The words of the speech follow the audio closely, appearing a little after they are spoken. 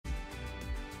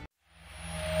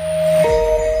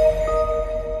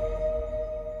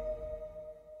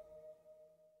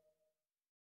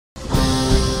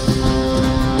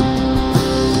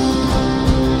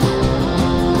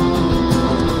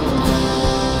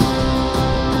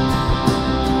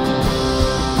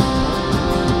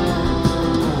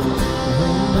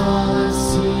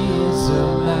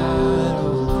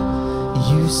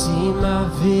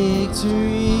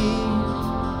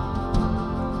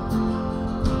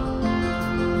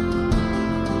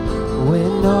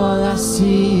I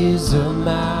see is a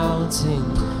mountain,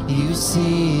 you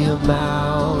see a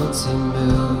mountain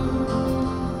move.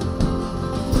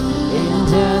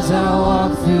 And as I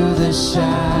walk through the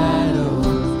shadow,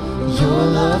 your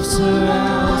love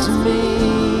surrounds me.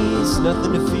 There's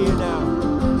nothing to fear now.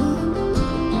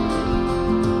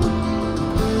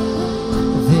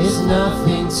 There's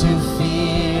nothing to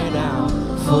fear now,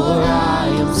 for I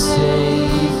am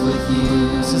safe with you.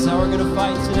 This is how we're gonna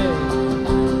fight today.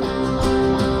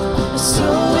 So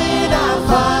when I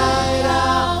fight,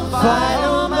 I'll fight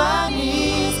on my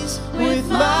knees with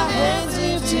my hands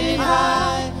lifted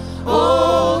high.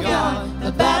 Oh God,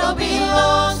 the battle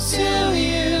belongs to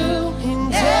you,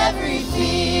 and every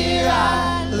fear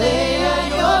I lay at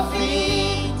your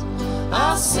feet.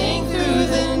 I'll sing through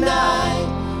the night.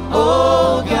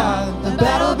 Oh God, the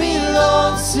battle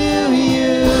belongs to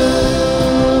you.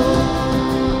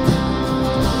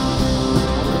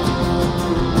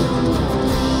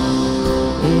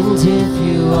 And if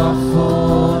you are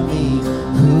for me,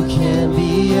 who can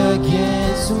be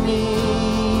against me?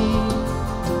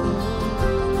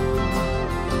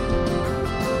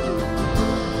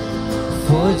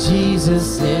 For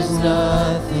Jesus, there's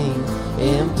nothing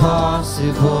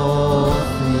impossible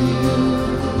for you.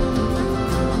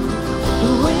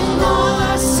 When all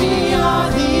I see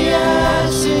are the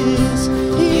ashes,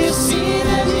 you see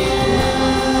the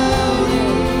beauty.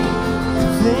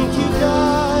 Thank you,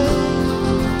 God.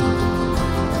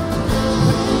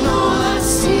 When all I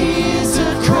see is a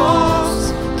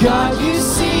cross, God, you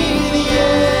see the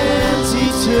empty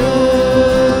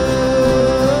tomb.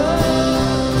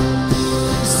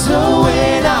 So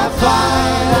when I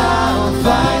fight, I'll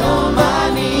fight on my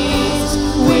knees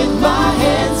with my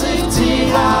hands lifted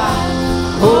high.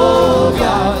 Oh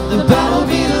God, the battle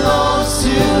belongs to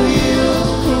you,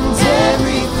 and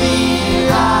every fear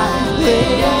I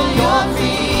lay at your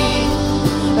feet.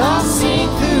 I'll sing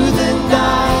through the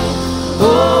night.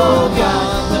 Oh God,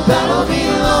 the battle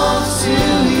belongs to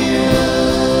you.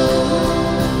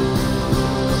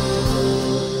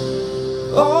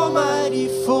 Almighty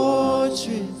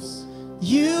fortress,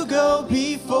 you go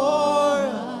before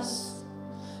us.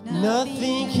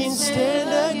 Nothing can stand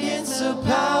against the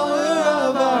power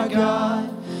of our God.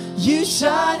 You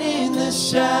shine in the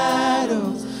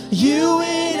shadows, you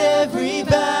win every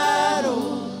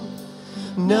battle.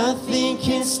 Nothing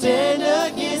can stand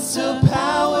against the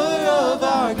power of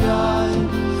our God.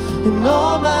 An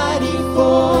almighty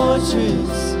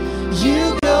fortress,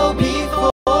 you go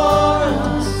before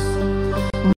us.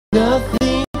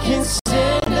 Nothing can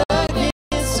stand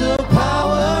against the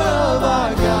power of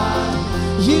our God.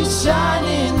 You shine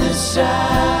in the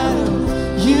shadow,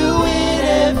 you win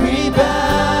every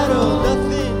battle.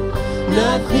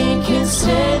 Nothing can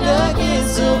stand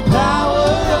against the power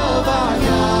of our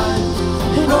God.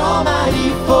 An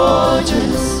almighty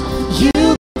fortress,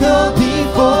 you go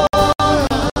before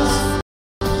us.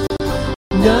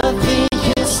 Nothing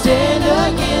can stand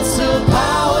against the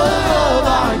power of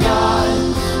our God.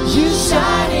 You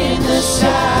shine in the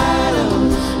shadow,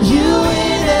 you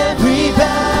win every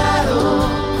battle.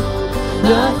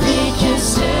 Nothing can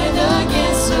stand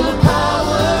against the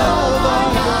power of our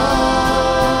God.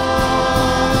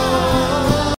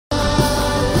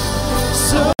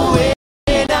 So when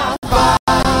I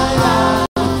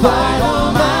fight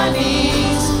on my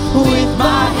knees with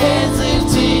my hands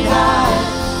lifted high.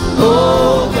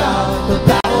 Oh God, the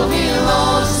battle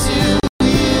belongs to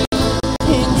you,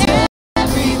 and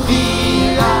every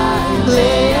fear I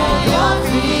lay at your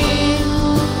feet.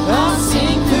 I'll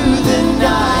sing through the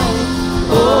night.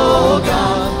 Oh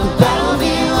God, the battle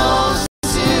belongs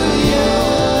to you.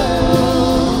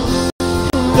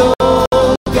 And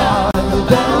oh God, the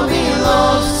battle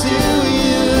belongs to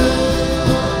you.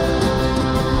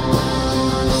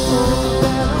 Oh, the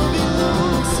battle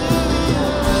belongs to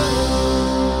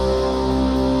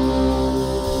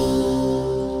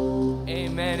you.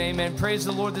 Amen, amen. Praise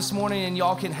the Lord this morning, and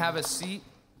y'all can have a seat.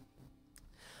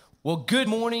 Well, good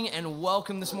morning and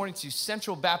welcome this morning to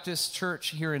Central Baptist Church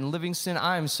here in Livingston.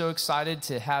 I am so excited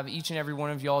to have each and every one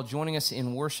of y'all joining us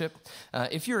in worship.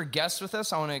 If you're a guest with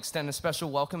us, I want to extend a special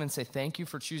welcome and say thank you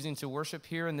for choosing to worship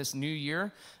here in this new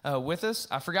year with us.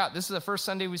 I forgot, this is the first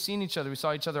Sunday we've seen each other. We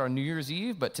saw each other on New Year's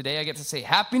Eve, but today I get to say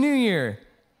Happy New Year.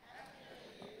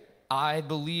 I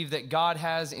believe that God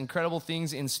has incredible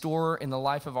things in store in the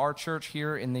life of our church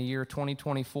here in the year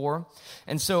 2024.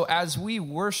 And so as we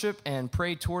worship and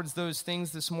pray towards those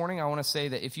things this morning, I want to say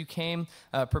that if you came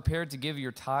prepared to give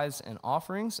your tithes and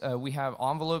offerings, we have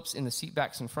envelopes in the seat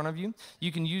backs in front of you.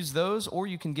 You can use those, or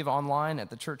you can give online at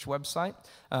the church website.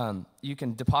 You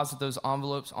can deposit those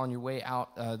envelopes on your way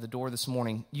out the door this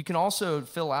morning. You can also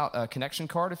fill out a connection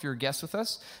card if you're a guest with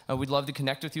us. We'd love to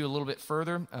connect with you a little bit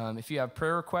further. If you have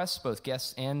prayer requests, both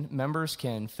guests and members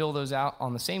can fill those out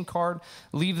on the same card.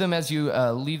 Leave them as you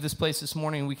leave this place this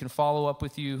morning. We can follow up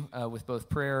with you with both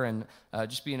prayer and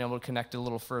just being able to connect a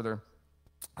little further.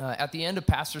 At the end of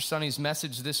Pastor Sonny's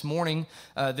message this morning,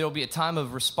 there will be a time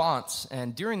of response.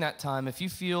 And during that time, if you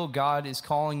feel God is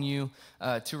calling you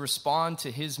to respond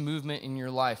to his movement in your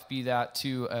life, be that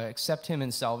to accept him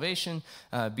in salvation,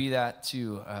 be that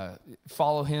to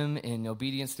follow him in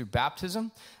obedience through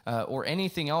baptism, or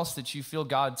anything else that you feel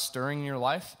God stirring in your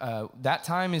life, that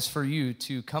time is for you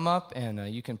to come up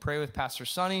and you can pray with Pastor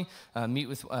Sonny, meet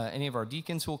with any of our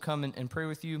deacons who will come and pray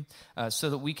with you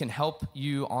so that we can help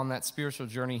you on that spiritual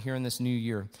journey here in this new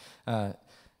year.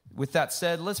 With that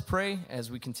said, let's pray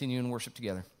as we continue in worship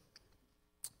together.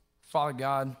 Father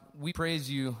God, we praise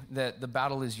you that the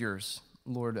battle is yours.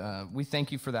 Lord, we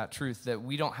thank you for that truth, that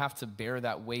we don't have to bear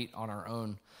that weight on our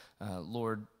own.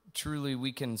 Lord, truly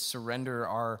we can surrender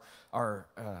our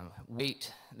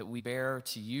weight that we bear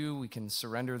to you. We can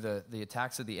surrender the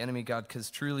attacks of the enemy, God, because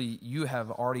truly you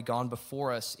have already gone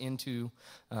before us into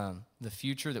the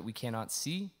future that we cannot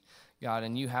see, God,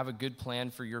 and you have a good plan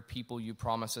for your people. You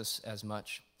promise us as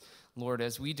much. Lord,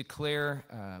 as we declare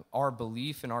our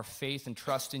belief and our faith and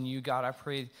trust in you, God, I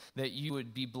pray that you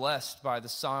would be blessed by the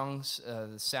songs,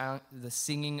 the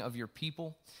singing of your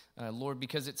people. Lord,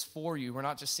 because it's for you. We're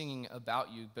not just singing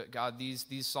about you, but God,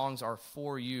 these songs are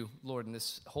for you, Lord. And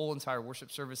this whole entire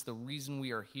worship service, the reason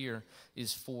we are here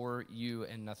is for you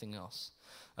and nothing else.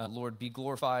 Lord, be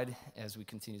glorified as we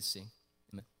continue to sing.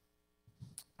 Amen.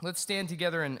 Let's stand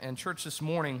together in church this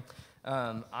morning.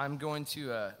 We're going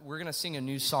to sing a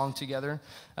new song together.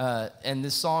 And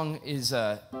this song is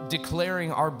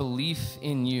declaring our belief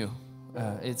in you.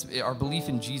 It's our belief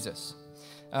in Jesus.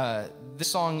 This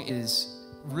song is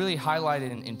really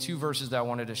highlighted in two verses that I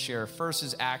wanted to share. First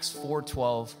is Acts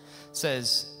 4:12,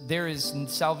 says, "There is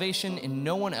salvation in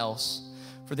no one else,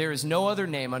 for there is no other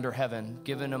name under heaven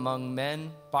given among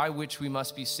men by which we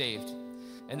must be saved."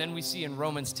 And then we see in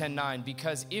Romans 10:9,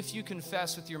 "Because if you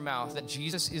confess with your mouth that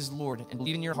Jesus is Lord and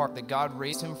believe in your heart that God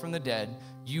raised him from the dead,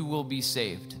 you will be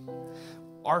saved."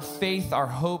 Our faith, our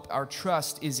hope, our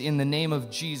trust is in the name of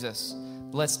Jesus.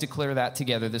 Let's declare that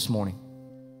together this morning.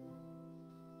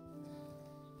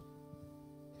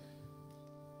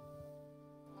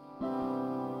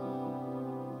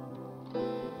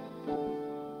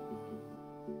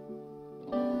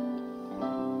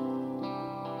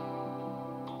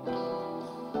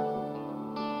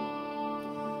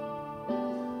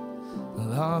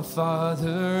 Our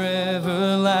Father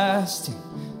everlasting,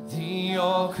 the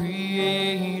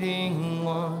all-creating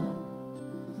one,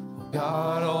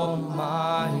 God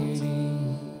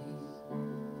Almighty,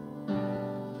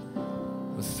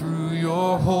 through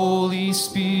your Holy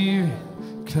Spirit,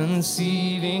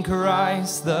 conceiving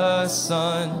Christ the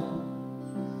Son,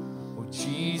 oh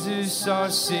Jesus our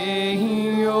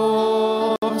Savior.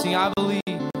 Sing, I believe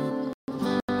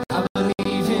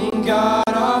in God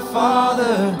our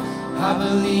Father, I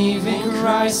believe in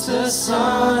Christ the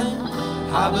Son,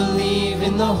 I believe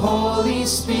in the Holy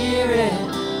Spirit,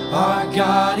 our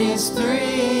God is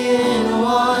 3 in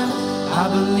 1. I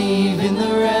believe in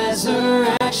the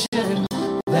resurrection,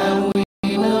 that we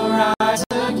will rise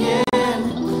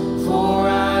again, for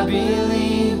I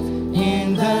believe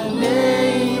in the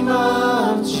name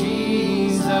of Jesus.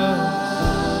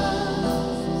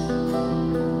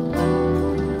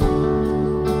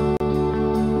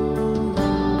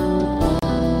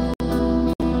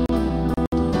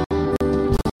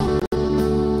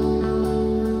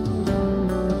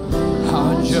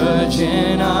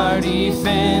 And our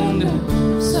defender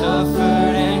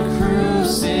suffered and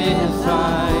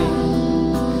crucified.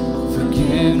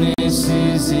 Forgiveness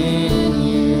is in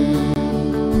you.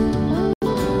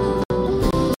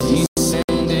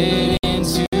 Descended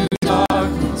into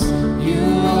darkness,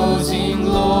 you rose in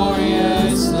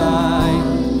glorious light,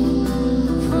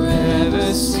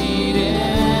 forever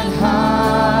seated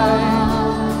high.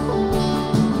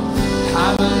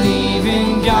 I believe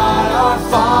in God our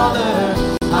Father,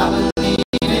 I believe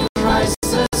in Christ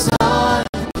the Son,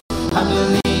 I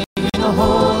believe in the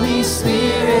Holy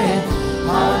Spirit,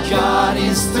 our God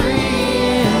is 3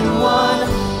 in 1.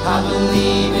 I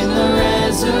believe in the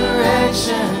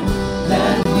resurrection,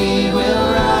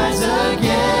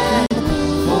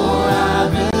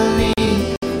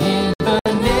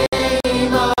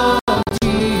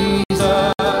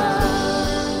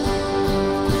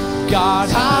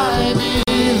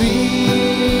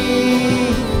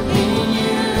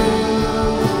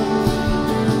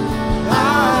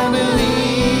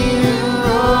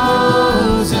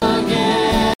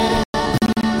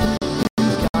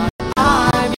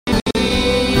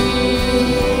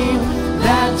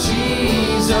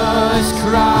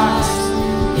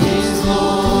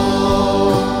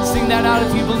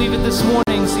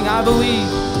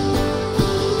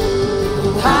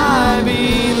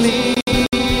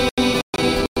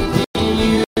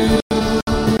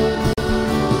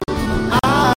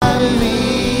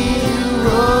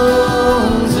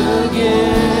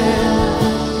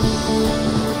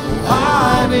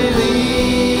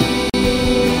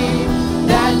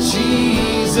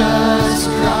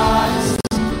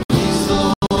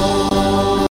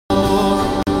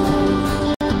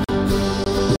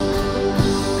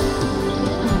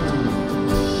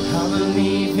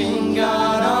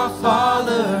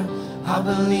 I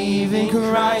believe in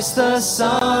Christ the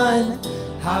Son.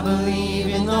 I believe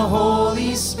in the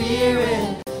Holy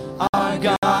Spirit. Our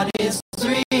God is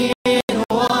three in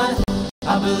one.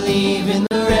 I believe in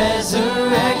the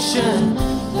resurrection,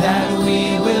 that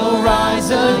we will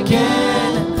rise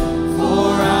again.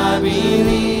 For I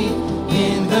believe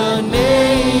in the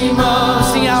name of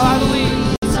Sing out, I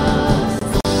believe.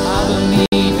 I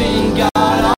believe in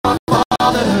God our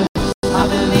Father. I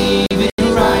believe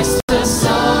in Christ the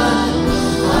Son.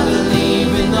 I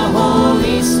believe in the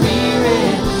Holy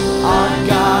Spirit. Our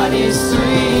God is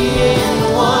three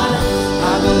in one.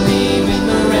 I believe in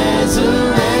the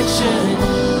resurrection,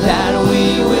 that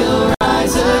we will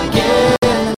rise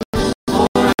again. For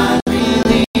I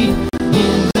believe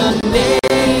in the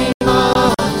name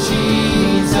of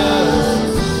Jesus.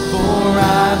 For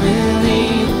I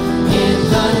believe in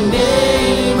the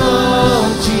name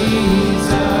of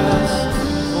Jesus.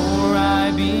 For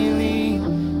I believe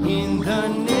in the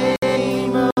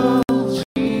name of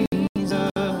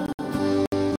Jesus.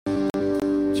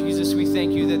 Jesus, we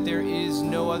thank you that there is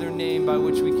no other name by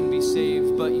which we can be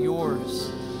saved but yours.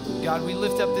 God, we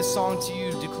lift up this song to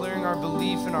you, declaring our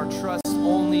belief and our trust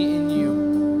only in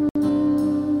you.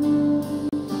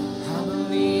 I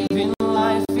believe in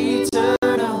life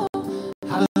eternal.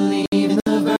 I believe in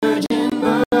the virgin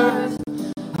birth.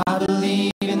 I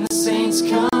believe in the saints'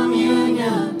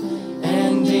 communion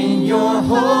and in your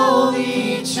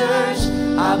holy church.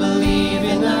 I believe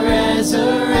in the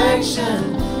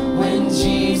resurrection when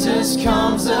Jesus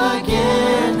comes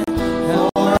again.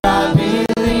 For I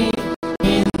believe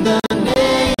in the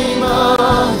name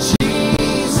of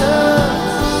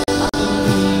Jesus. I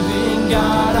believe in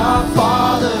God our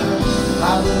Father.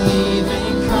 I believe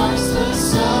in Christ the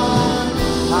Son.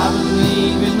 I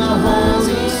believe in the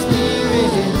Holy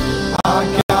Spirit. Our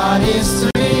God is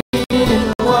three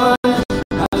in one.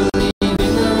 I believe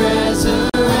in the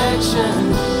resurrection,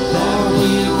 that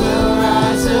we will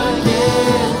rise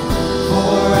again.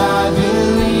 For I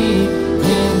believe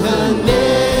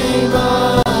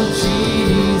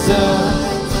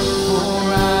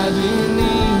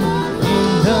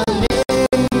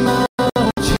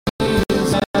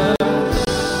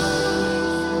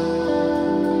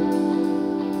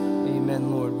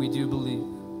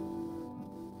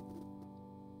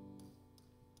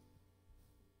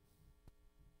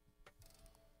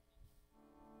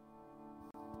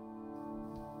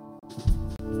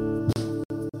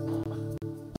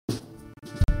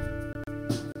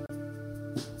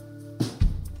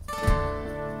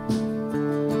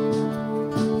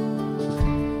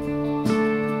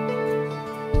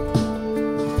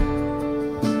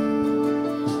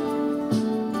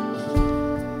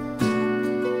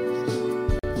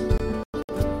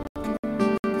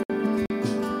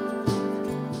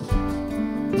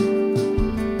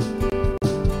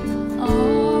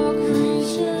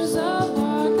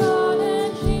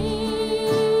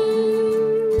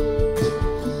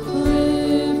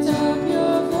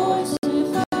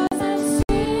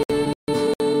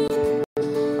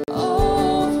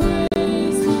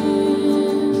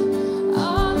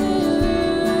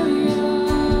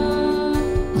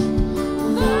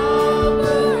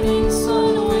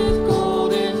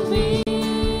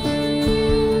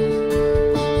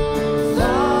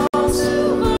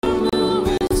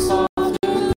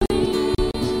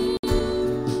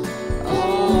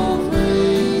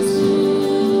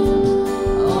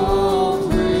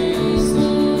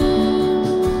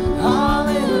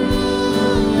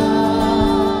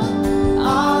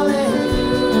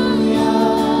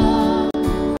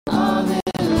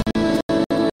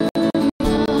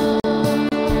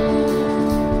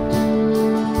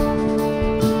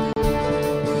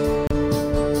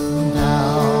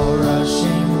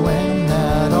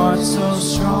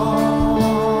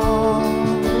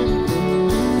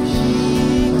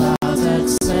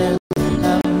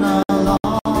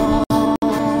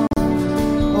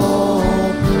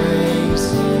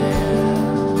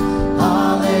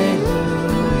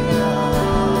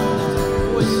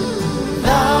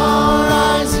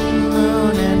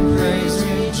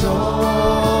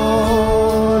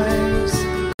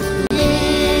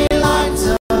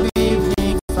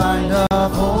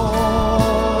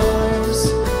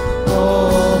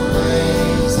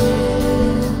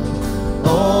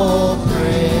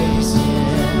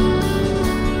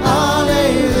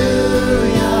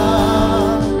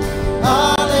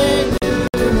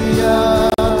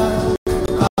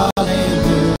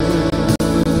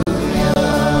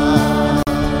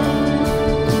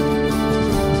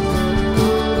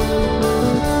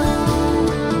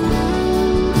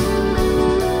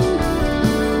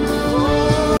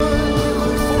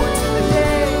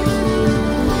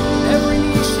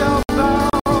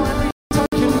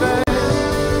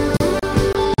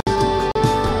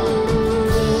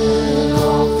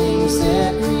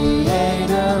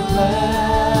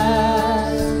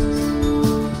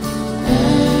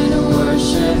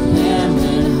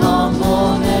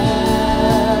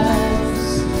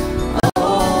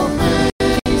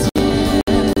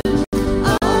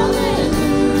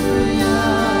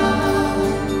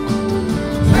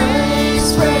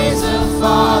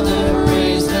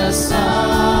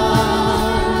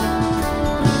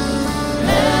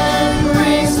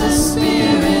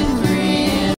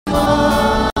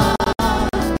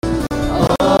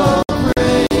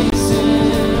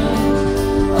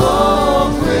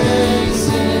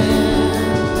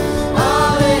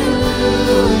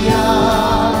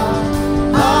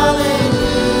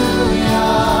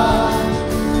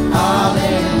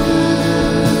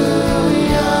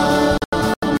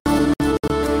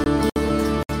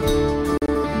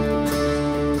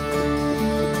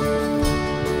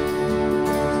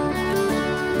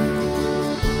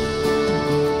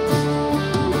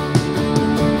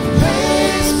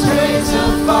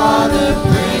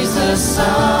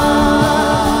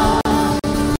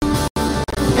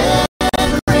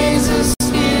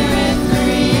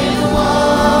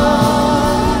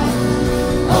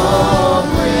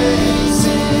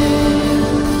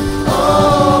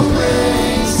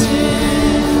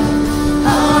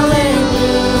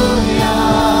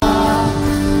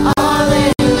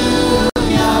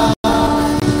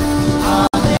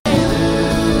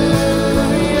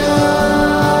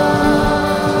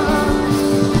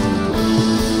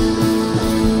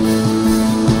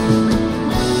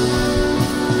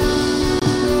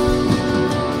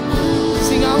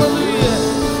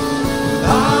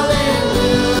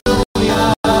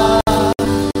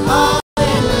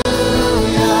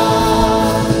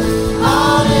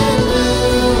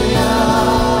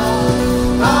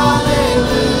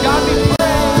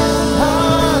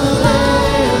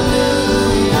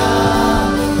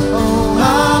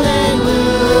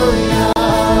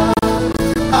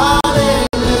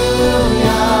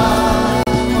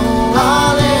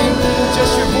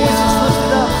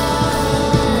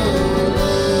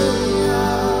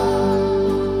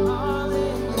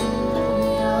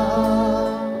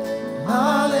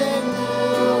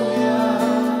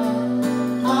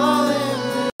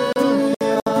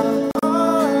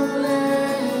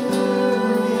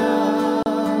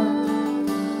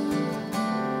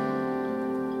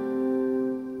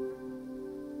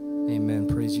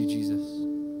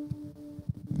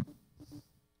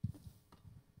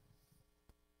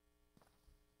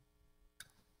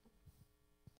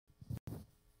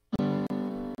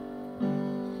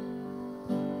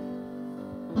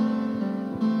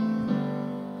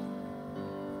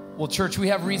Well, church, we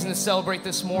have reason to celebrate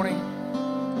this morning.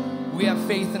 We have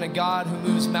faith in a God who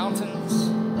moves mountains.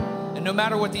 And no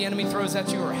matter what the enemy throws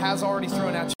at you or has already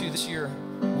thrown at you this year,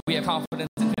 we have confidence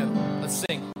in him. Let's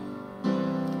sing.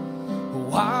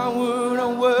 Why would I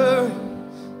worry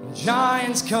when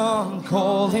giants come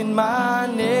calling my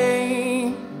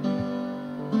name?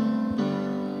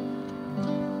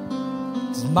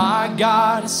 'Cause my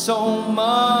God is so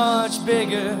much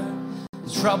bigger than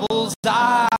the troubles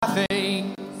I face.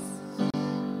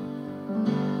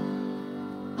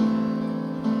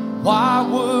 Why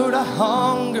would I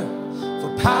hunger for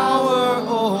power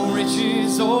or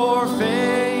riches or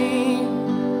fame?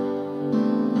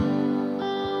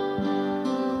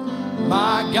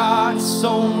 My God is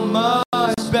so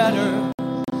much better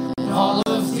than all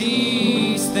of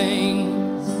these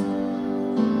things.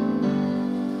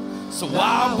 So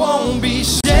I won't be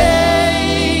shaken.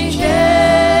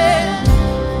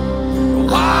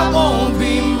 I won't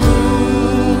be moved.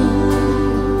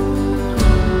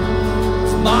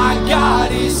 My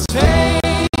God is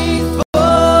faithful.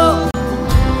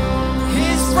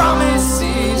 His promise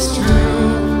is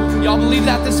true. Y'all believe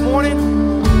that this morning?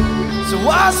 So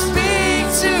I speak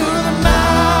to the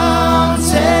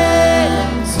mountains.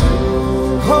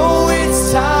 Oh,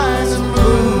 it's time to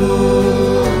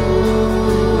move.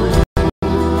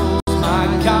 My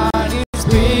God is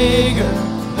bigger,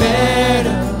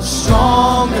 better,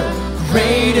 stronger,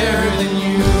 greater than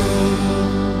you.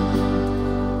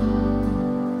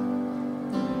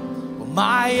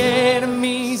 My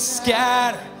enemies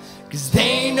scatter, 'cause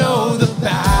they know the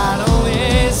battle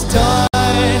is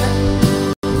done.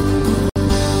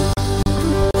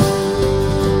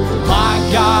 My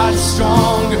God is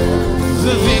stronger,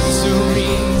 the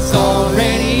victory's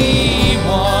already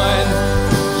won.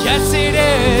 Yes, it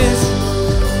is.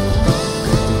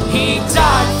 He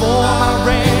died for my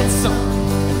ransom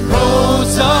and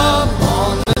rose up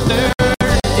on the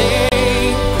third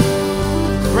day.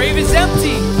 The grave is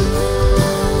empty.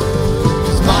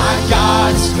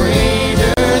 God's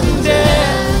greater than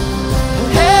death,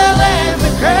 hell and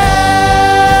the grave.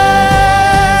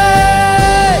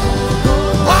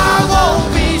 I won't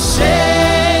be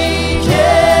shaken.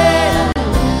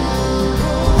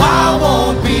 I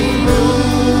won't be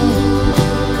moved.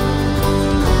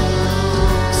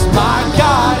 'Cause my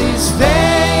God is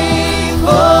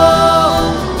faithful.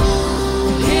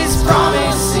 His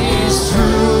promise is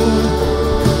true.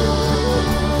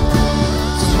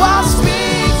 So I speak.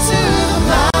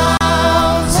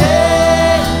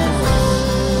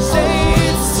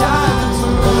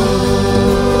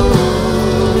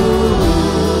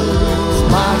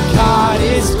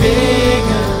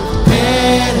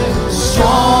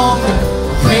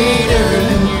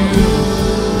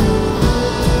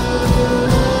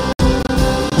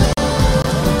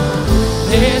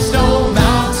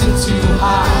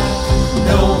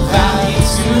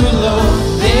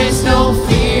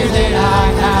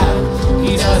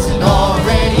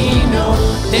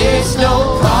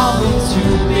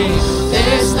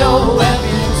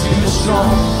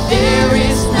 There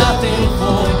is nothing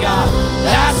for God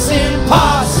that's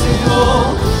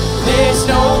impossible. There's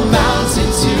no mountain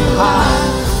too high,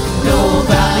 no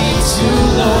valley too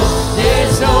low.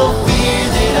 There's no fear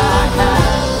that I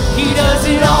have. He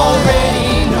doesn't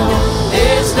already know.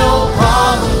 There's no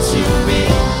problem too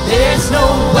big. There's no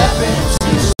weapon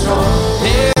too strong.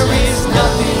 There is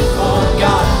nothing for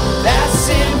God that's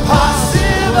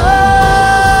impossible.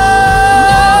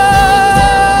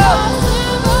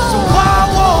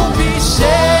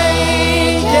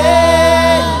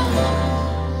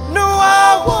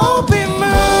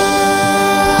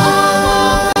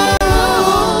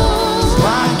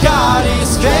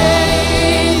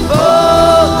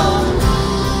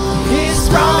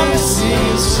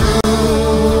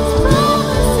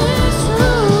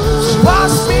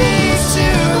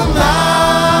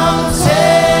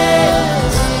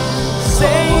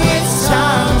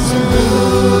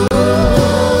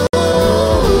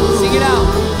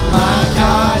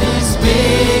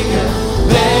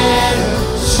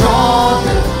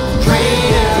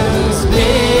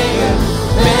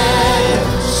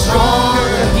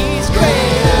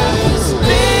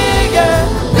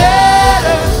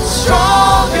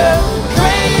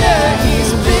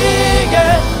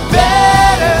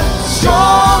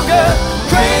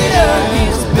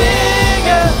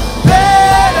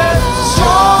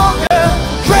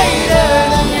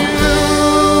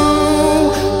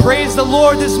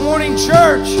 Lord this morning,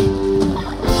 church.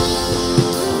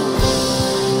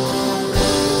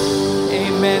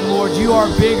 Amen, Lord. You are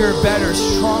bigger, better,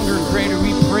 stronger, greater.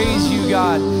 We praise you,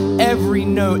 God. Every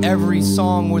note, every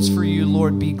song was for you,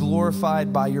 Lord. Be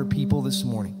glorified by your people this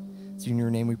morning. It's in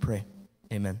your name we pray.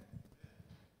 Amen.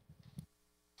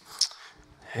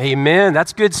 Amen.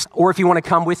 That's good. Or if you want to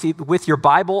come with your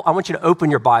Bible, I want you to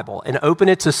open your Bible and open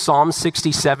it to Psalm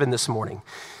 67 this morning.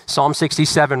 Psalm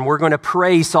 67. We're going to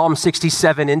pray Psalm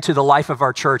 67 into the life of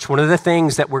our church. One of the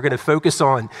things that we're going to focus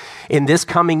on in this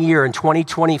coming year in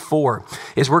 2024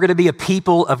 is we're going to be a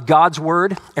people of God's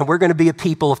word, and we're going to be a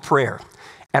people of prayer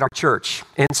at our church.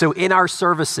 And so in our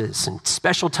services and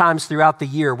special times throughout the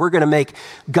year, we're going to make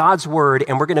God's word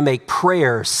and we're going to make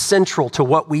prayer central to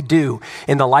what we do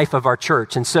in the life of our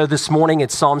church. And so this morning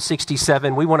at Psalm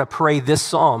 67, we want to pray this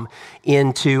psalm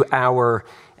into our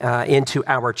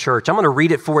church. I'm going to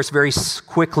read it for us very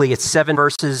quickly. It's 7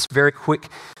 verses, very quick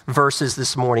verses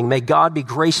this morning. May God be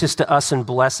gracious to us and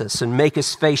bless us and make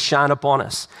his face shine upon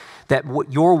us, that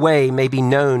your way may be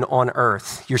known on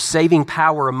earth, your saving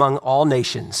power among all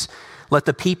nations. Let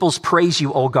the peoples praise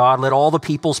you, O God. Let all the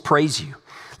peoples praise you.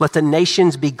 Let the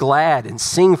nations be glad and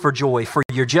sing for joy. For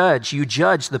you judge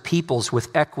the peoples with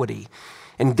equity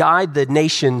and guide the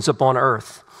nations upon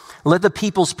earth. Let the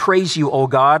peoples praise you, O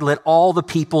God. Let all the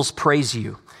peoples praise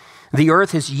you. The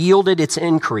earth has yielded its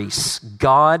increase.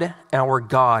 God, our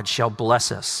God, shall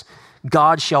bless us.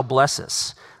 God shall bless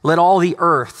us. Let all the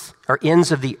earth, or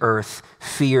ends of the earth,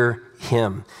 fear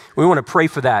him. We want to pray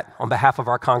for that on behalf of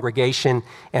our congregation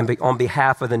and on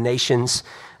behalf of the nations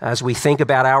as we think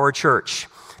about our church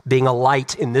being a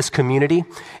light in this community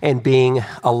and being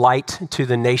a light to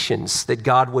the nations, that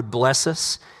God would bless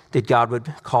us, that God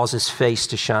would cause his face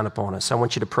to shine upon us. I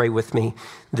want you to pray with me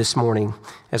this morning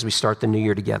as we start the new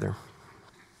year together.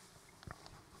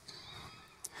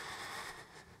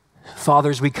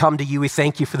 Father, as we come to you, we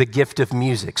thank you for the gift of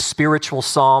music, spiritual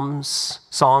psalms,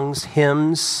 songs,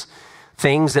 hymns,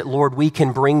 things that, Lord, we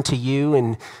can bring to you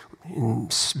in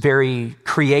very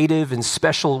creative and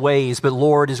special ways. But,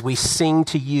 Lord, as we sing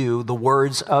to you the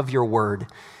words of your word,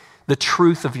 the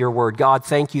truth of your word, God,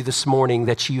 thank you this morning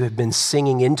that you have been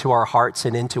singing into our hearts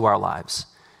and into our lives.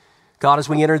 God, as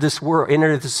we enter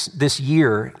this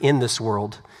year in this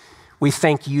world, we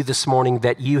thank you this morning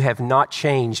that you have not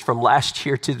changed from last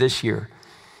year to this year.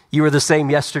 You are the same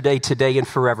yesterday, today, and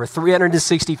forever.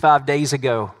 365 days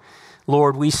ago,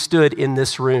 Lord, we stood in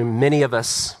this room. Many of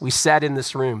us, we sat in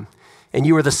this room, and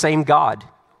you are the same God.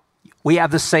 We have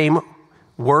the same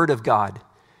word of God.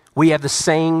 We have the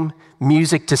same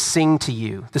music to sing to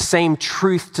you, the same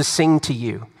truth to sing to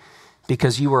you,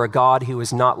 because you are a God who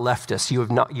has not left us. You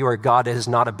are a God that has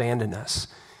not abandoned us.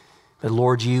 But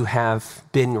Lord, you have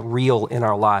been real in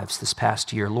our lives this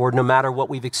past year. Lord, no matter what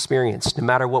we've experienced, no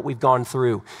matter what we've gone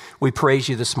through, we praise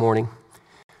you this morning.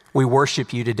 We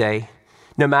worship you today.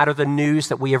 No matter the news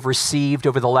that we have received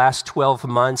over the last 12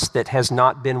 months that has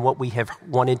not been what we have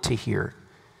wanted to hear,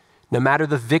 no matter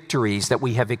the victories that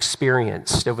we have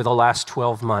experienced over the last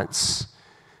 12 months,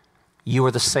 you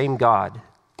are the same God,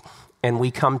 and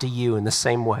we come to you in the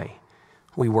same way.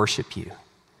 We worship you.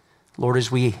 Lord,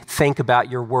 as we think about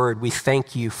your word, we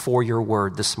thank you for your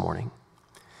word this morning.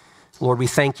 Lord, we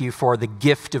thank you for the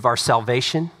gift of our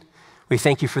salvation. We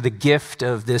thank you for the gift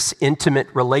of this intimate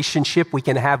relationship we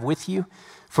can have with you.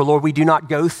 For Lord, we do not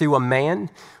go through a man.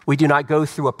 We do not go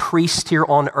through a priest here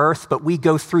on earth, but we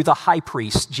go through the high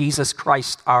priest, Jesus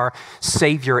Christ, our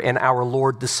Savior and our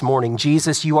Lord this morning.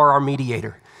 Jesus, you are our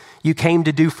mediator. You came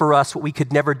to do for us what we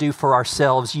could never do for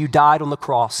ourselves. You died on the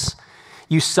cross.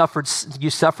 You suffered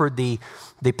the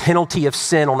penalty of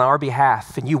sin on our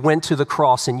behalf, and you went to the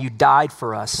cross and you died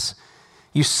for us.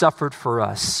 You suffered for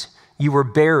us. You were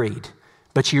buried,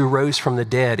 but you rose from the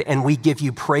dead, and we give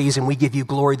you praise and we give you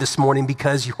glory this morning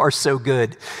because you are so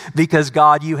good. Because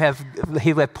God, you have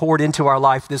poured into our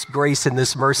life this grace and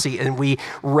this mercy, and we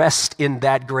rest in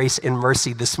that grace and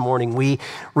mercy this morning. We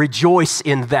rejoice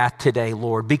in that today,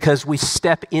 Lord, because we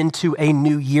step into a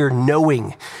new year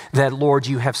knowing that, Lord,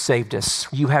 you have saved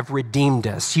us. You have redeemed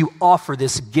us. You offer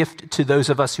this gift to those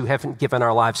of us who haven't given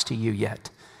our lives to you yet.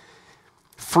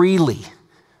 Freely,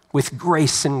 with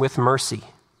grace and with mercy.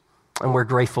 And we're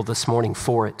grateful this morning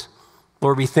for it.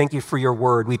 Lord, we thank you for your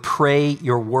word. We pray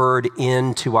your word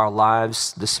into our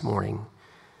lives this morning.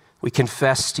 We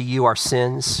confess to you our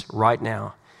sins right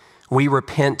now. We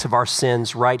repent of our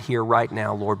sins right here, right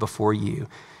now, Lord, before you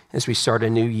as we start a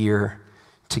new year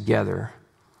together.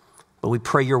 But we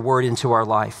pray your word into our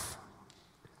life.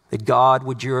 That God,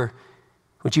 would you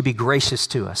be gracious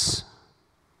to us?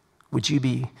 Would you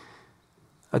be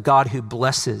a God who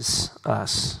blesses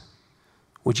us?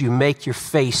 Would you make your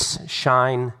face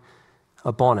shine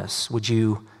upon us? Would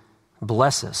you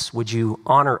bless us? Would you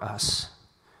honor us?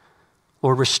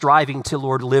 Lord, we're striving to,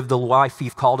 Lord, live the life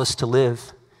you've called us to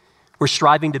live. We're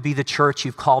striving to be the church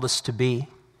you've called us to be.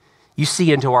 You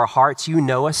see into our hearts. You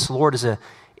know us, Lord, as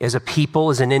a people,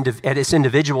 as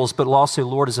individuals, but also,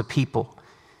 Lord, as a people.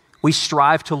 We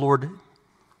strive to, Lord,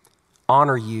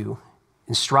 honor you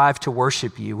and strive to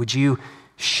worship you. Would you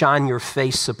shine your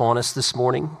face upon us this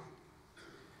morning,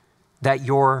 that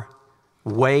your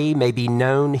way may be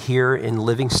known here in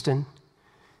Livingston,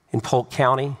 in Polk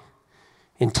County,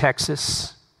 in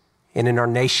Texas, and in our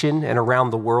nation and around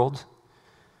the world?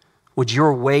 Would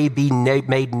your way be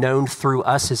made known through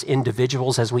us as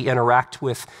individuals as we interact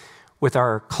with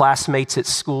our classmates at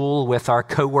school, with our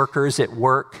coworkers at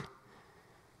work,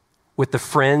 with the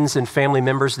friends and family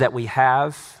members that we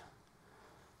have,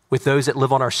 with those that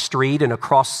live on our street and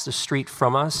across the street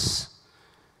from us?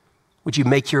 Would you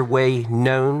make your way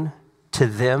known to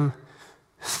them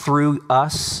through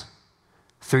us,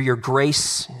 through your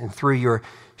grace and through your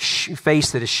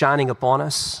face that is shining upon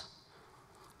us?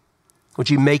 Would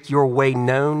you make your way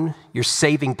known, your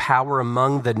saving power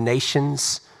among the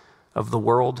nations of the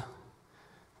world,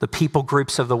 the people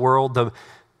groups of the world, the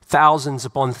thousands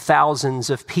upon thousands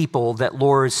of people that,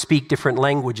 Lord, speak different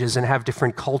languages and have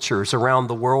different cultures around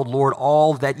the world? Lord,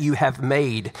 all that you have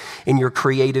made in your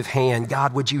creative hand,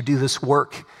 God, would you do this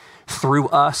work through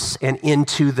us and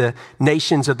into the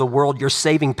nations of the world? Your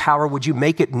saving power, would you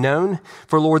make it known?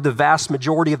 For, Lord, the vast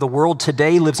majority of the world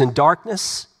today lives in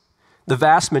darkness. The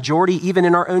vast majority, even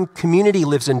in our own community,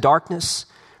 lives in darkness.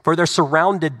 For they're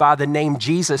surrounded by the name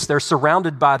Jesus. They're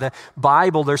surrounded by the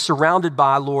Bible. They're surrounded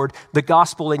by, Lord, the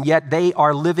gospel. And yet they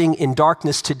are living in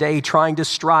darkness today, trying to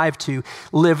strive to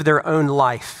live their own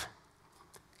life.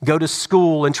 Go to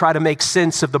school and try to make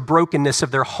sense of the brokenness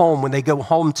of their home when they go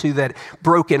home to that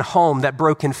broken home, that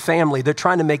broken family. They're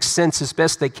trying to make sense as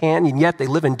best they can, and yet they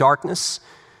live in darkness.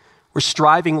 We're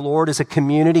striving, Lord, as a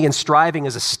community and striving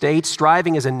as a state,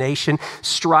 striving as a nation,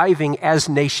 striving as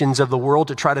nations of the world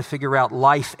to try to figure out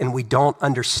life, and we don't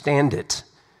understand it.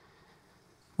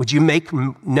 Would you make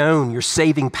known your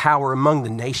saving power among the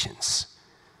nations?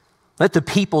 Let the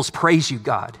peoples praise you,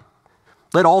 God.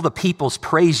 Let all the peoples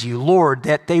praise you, Lord,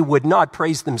 that they would not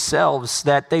praise themselves,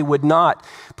 that they would not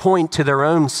point to their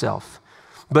own self,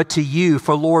 but to you.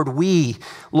 For, Lord, we,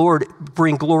 Lord,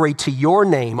 bring glory to your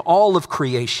name, all of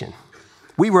creation.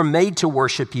 We were made to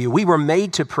worship you. We were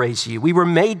made to praise you. We were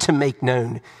made to make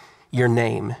known your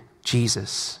name,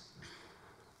 Jesus.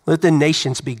 Let the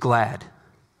nations be glad.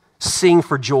 Sing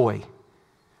for joy.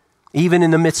 Even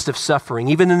in the midst of suffering,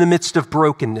 even in the midst of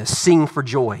brokenness, sing for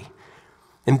joy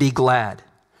and be glad.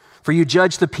 For you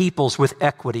judge the peoples with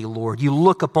equity, Lord. You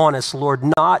look upon us, Lord,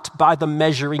 not by the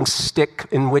measuring stick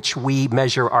in which we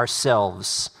measure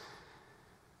ourselves,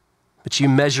 but you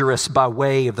measure us by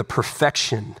way of the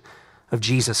perfection of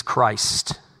Jesus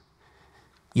Christ.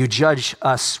 You judge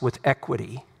us with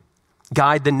equity.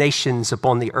 Guide the nations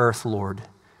upon the earth, Lord.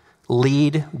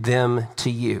 Lead them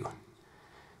to you.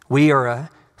 We are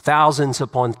thousands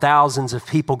upon thousands of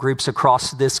people groups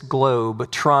across this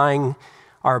globe trying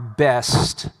our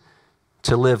best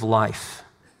to live life.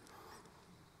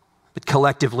 But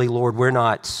collectively, Lord, we're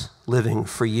not living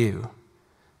for you.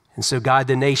 And so guide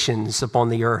the nations upon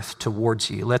the earth towards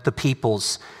you. Let the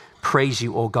peoples praise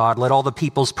you, O God. Let all the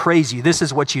peoples praise you. This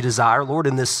is what you desire, Lord,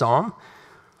 in this psalm.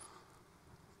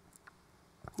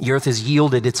 The earth has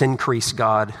yielded its increase,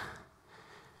 God.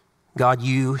 God,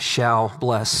 you shall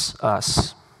bless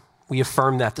us. We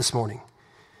affirm that this morning.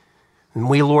 And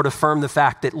we, Lord, affirm the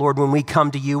fact that, Lord, when we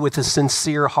come to you with a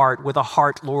sincere heart, with a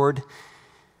heart, Lord,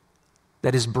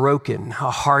 that is broken,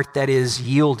 a heart that is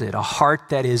yielded, a heart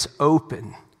that is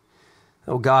open,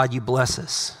 oh God, you bless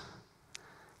us.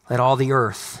 Let all the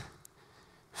earth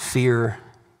fear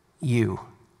you.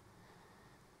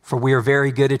 For we are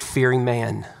very good at fearing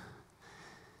man.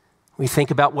 We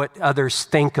think about what others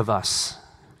think of us.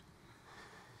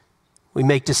 We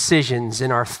make decisions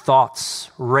in our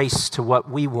thoughts, race to what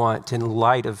we want in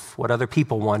light of what other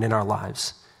people want in our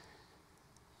lives.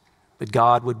 But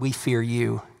God, would we fear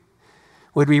you?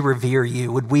 Would we revere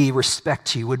you? Would we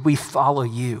respect you? Would we follow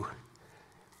you?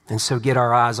 And so get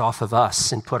our eyes off of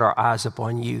us and put our eyes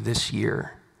upon you this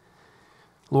year.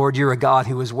 Lord, you're a God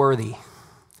who is worthy.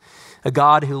 A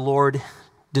God who, Lord,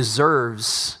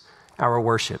 deserves our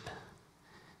worship.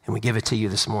 And we give it to you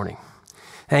this morning.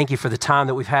 Thank you for the time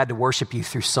that we've had to worship you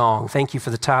through song. Thank you for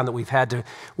the time that we've had to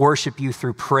worship you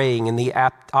through praying and the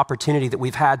opportunity that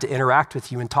we've had to interact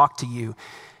with you and talk to you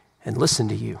and listen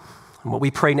to you. And what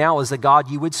we pray now is that, God,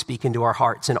 you would speak into our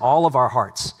hearts and all of our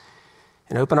hearts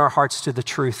and open our hearts to the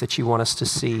truth that you want us to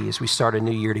see as we start a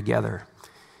new year together.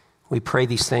 We pray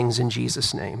these things in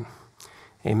Jesus' name.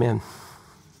 Amen.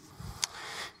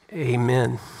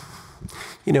 Amen.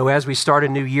 You know, as we start a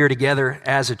new year together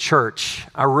as a church,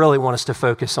 I really want us to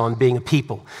focus on being a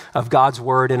people of God's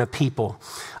word and a people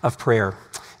of prayer.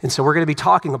 And so we're going to be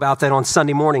talking about that on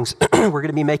Sunday mornings. We're going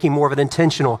to be making more of an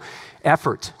intentional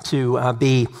effort to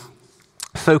be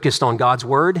focused on God's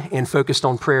word and focused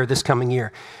on prayer this coming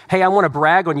year. Hey, I want to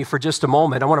brag on you for just a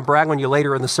moment. I want to brag on you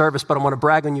later in the service, but I want to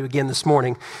brag on you again this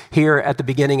morning here at the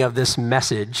beginning of this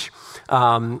message.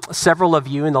 Several of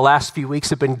you in the last few weeks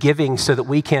have been giving so that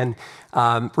we can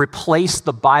replace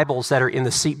the Bibles that are in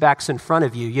the seat backs in front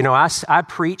of you. You know, I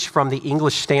preach from the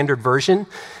English Standard Version.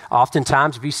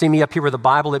 Oftentimes, if you see me up here with a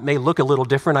Bible, it may look a little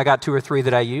different. I got 2 or 3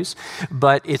 that I use,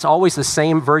 but it's always the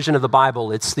same version of the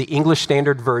Bible. It's the English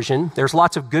Standard Version. There's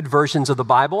lots of good versions of the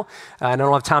Bible, and I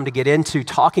don't have time to get into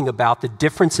talking about the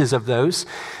differences of those,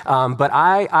 but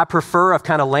I prefer, I've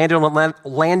kind of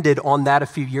landed on that a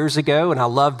few years ago, and I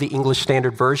love the English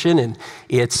Standard Version and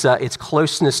its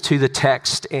closeness to the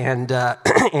text and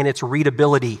its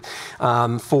readability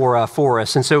for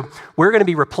us. And so we're going to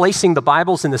be replacing the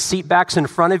Bibles in the seat backs in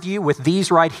front of you with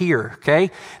these right here, okay?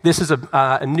 This is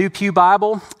a new Pew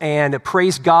Bible, and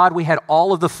praise God, we had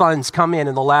all of the funds come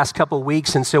in the last couple of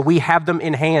weeks, and so we have them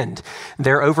in hand.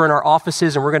 They're over in our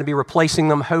offices, and we're going to be replacing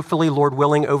them, hopefully, Lord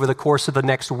willing, over the course of the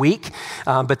next week,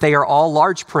 but they are all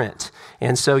large print.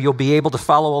 And so you'll be able to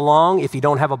follow along if you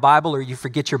don't have a Bible or you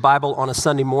forget your Bible on a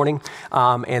Sunday morning.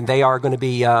 And they are going to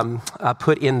be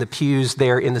put in the pews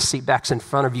there in the seat backs in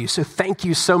front of you. So thank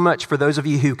you so much for those of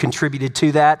you who contributed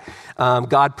to that.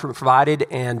 God provided,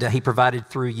 and He provided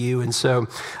through you. And so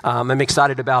I'm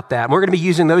excited about that. And we're going to be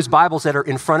using those Bibles that are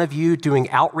in front of you doing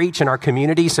outreach in our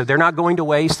community. So they're not going to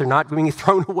waste. They're not being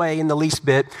thrown away in the least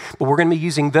bit. But we're going to be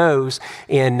using those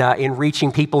in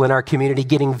reaching people in our community,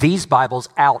 getting these Bibles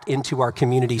out into our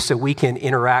community so we can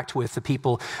interact with the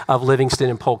people of Livingston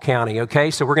and Polk County, okay?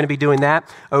 So we're going to be doing that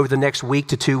over the next week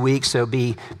to 2 weeks, so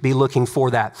be looking for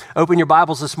that. Open your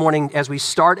Bibles this morning as we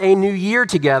start a new year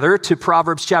together to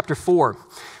Proverbs chapter 4.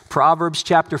 Proverbs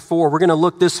chapter 4. We're going to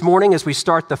look this morning as we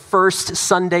start the first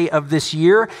Sunday of this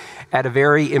year at a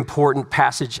very important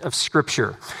passage of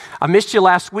Scripture. I missed you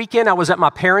last weekend. I was at my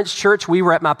parents' church. We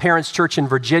were at my parents' church in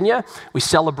Virginia. We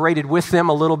celebrated with them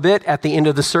a little bit at the end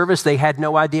of the service. They had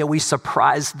no idea. We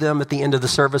surprised them at the end of the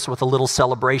service with a little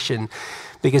celebration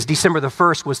because December the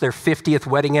 1st was their 50th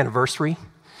wedding anniversary.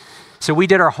 So we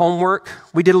did our homework.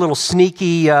 We did a little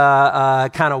sneaky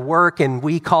kind of work, and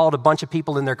we called a bunch of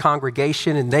people in their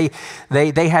congregation, and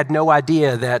they had no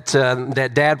idea that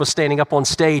Dad was standing up on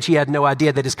stage. He had no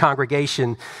idea that his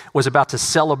congregation was about to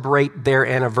celebrate their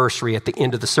anniversary at the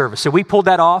end of the service. So we pulled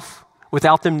that off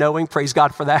without them knowing. Praise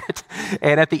God for that.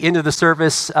 And at the end of the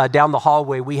service, down the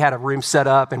hallway, we had a room set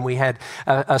up, and we had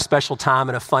a special time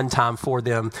and a fun time for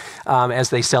them as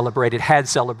they had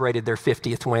celebrated their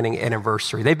 50th wedding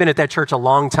anniversary. They've been at that church a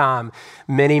long time,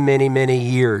 many, many, many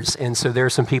years. And so there are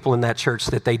some people in that church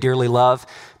that they dearly love,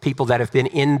 people that have been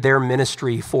in their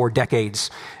ministry for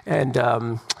decades. And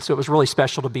so it was really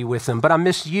special to be with them. But I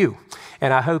miss you.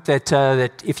 And I hope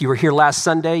that if you were here last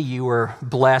Sunday, you were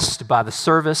blessed by the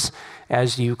service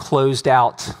as you closed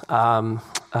out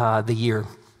the year.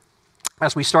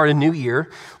 As we start a new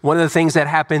year, one of the things that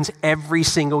happens every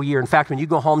single year, in fact, when you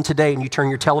go home today and you turn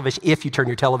your television, if you turn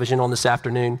your television on this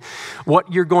afternoon,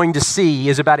 what you're going to see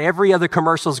is about every other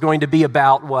commercial is going to be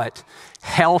about what?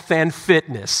 Health and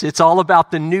fitness. It's all about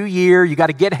the new year. You got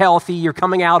to get healthy. You're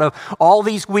coming out of all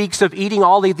these weeks of eating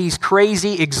all of these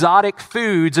crazy exotic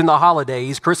foods in the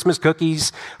holidays, Christmas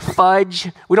cookies,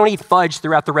 fudge. We don't eat fudge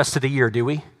throughout the rest of the year, do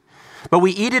we? But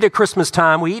we eat it at Christmas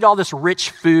time. We eat all this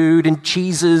rich food and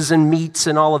cheeses and meats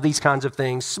and all of these kinds of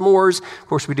things. S'mores. Of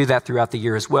course, we do that throughout the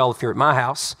year as well if you're at my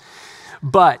house.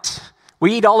 But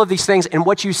we eat all of these things, and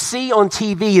what you see on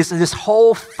TV is this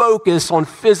whole focus on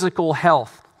physical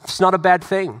health. It's not a bad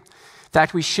thing. In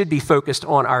fact, we should be focused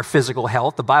on our physical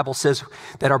health. The Bible says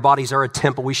that our bodies are a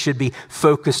temple. We should be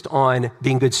focused on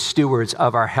being good stewards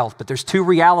of our health. But there's 2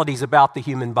 realities about the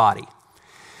human body.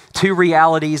 2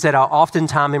 realities that I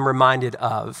oftentimes am reminded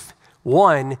of.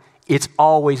 One, it's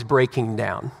always breaking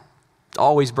down.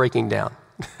 Always breaking down.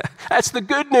 That's the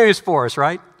good news for us,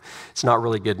 right? It's not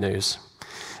really good news.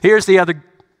 Here's the other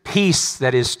piece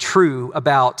that is true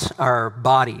about our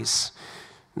bodies.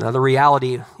 Now, the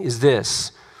reality is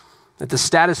this, that the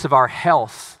status of our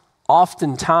health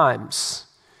oftentimes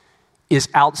is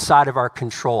outside of our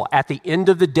control. At the end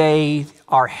of the day,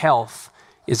 our health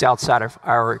is outside of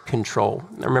our control.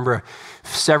 I remember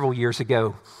several years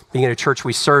ago being at a church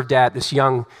we served at, this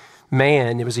young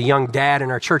man, it was a young dad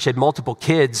in our church, had multiple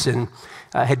kids, and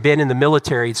had been in the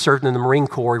military, he'd served in the Marine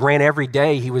Corps. He ran every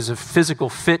day. He was a physical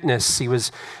fitness. He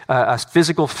was a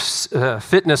physical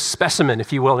fitness specimen,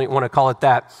 if you will, you want to call it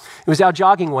that. He was out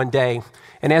jogging one day,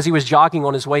 and as he was jogging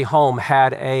on his way home,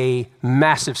 had a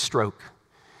massive stroke,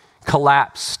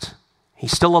 collapsed.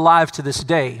 He's still alive to this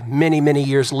day, many, many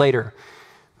years later,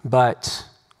 but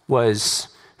was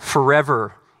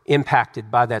forever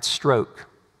impacted by that stroke.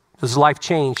 His life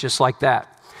changed just like that.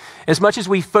 As much as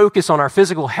we focus on our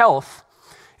physical health,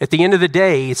 at the end of the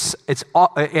day, it's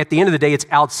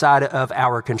outside of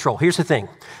our control. Here's the thing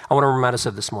I want to remind us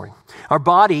of this morning. Our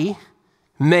body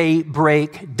may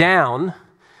break down,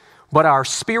 but our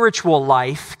spiritual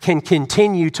life can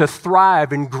continue to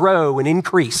thrive and grow and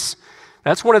increase.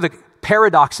 That's one of the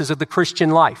paradoxes of the Christian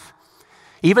life.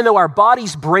 Even though our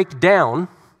bodies break down,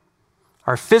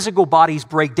 our physical bodies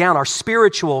break down, our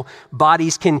spiritual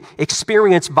bodies can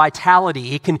experience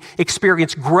vitality. It can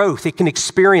experience growth. It can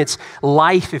experience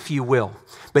life, if you will.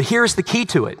 But here's the key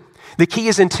to it. The key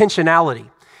is intentionality.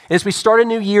 As we start a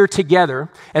new year together,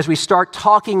 as we start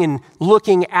talking and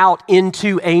looking out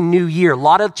into a new year, a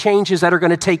lot of changes that are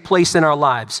going to take place in our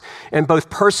lives, and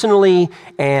both personally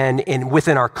and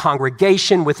within our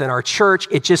congregation, within our church,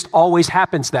 it just always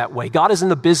happens that way. God is in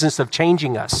the business of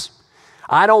changing us.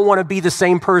 I don't want to be the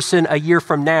same person a year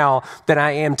from now that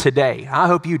I am today. I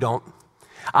hope you don't.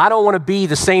 I don't want to be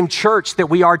the same church that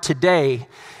we are today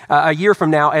a year from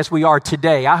now as we are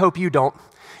today. I hope you don't.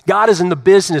 God is in the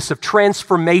business of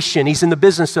transformation. He's in the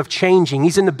business of changing.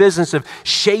 He's in the business of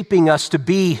shaping us to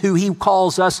be who He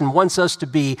calls us and wants us to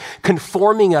be,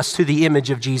 conforming us to the image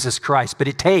of Jesus Christ. But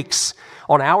it takes,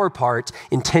 on our part,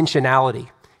 intentionality.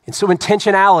 And so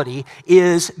intentionality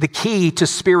is the key to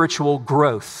spiritual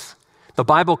growth. The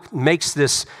Bible makes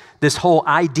this whole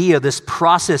idea, this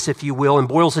process, if you will, and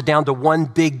boils it down to one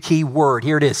big key word.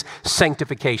 Here it is,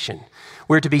 sanctification.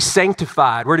 We're to be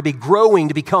sanctified. We're to be growing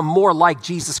to become more like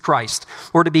Jesus Christ.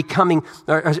 We're to be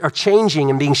changing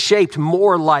and being shaped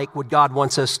more like what God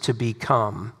wants us to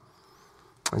become.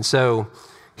 And so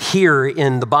here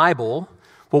in the Bible,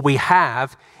 what we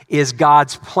have is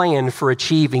God's plan for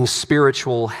achieving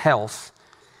spiritual health.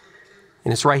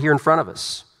 And it's right here in front of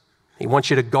us. He wants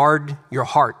you to guard your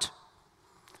heart.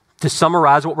 To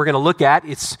summarize what we're going to look at,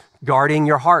 it's guarding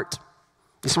your heart.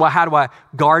 This is why, how do I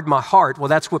guard my heart? Well,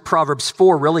 that's what Proverbs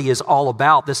 4 really is all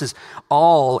about. This is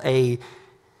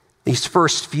these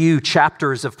first few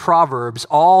chapters of Proverbs,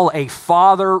 all a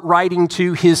father writing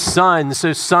to his son.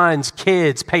 So sons,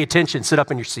 kids, pay attention, sit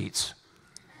up in your seats.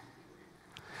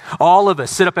 All of us,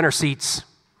 sit up in our seats.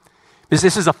 Because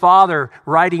this is a father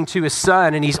writing to his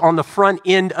son, and he's on the front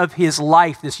end of his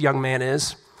life, this young man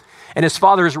is. And his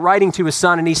father is writing to his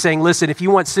son, and he's saying, listen, if you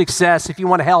want success, if you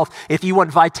want health, if you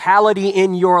want vitality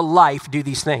in your life, do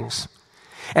these things.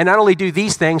 And not only do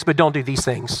these things, but don't do these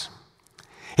things.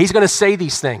 He's going to say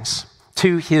these things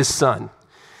to his son.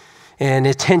 And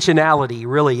intentionality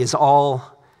really is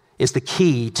the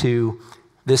key to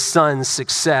this son's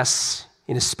success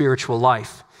in his spiritual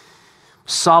life.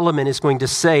 Solomon is going to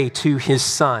say to his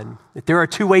son that there are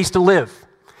two ways to live.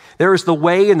 There is the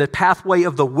way and the pathway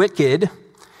of the wicked,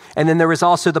 and then there is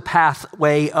also the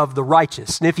pathway of the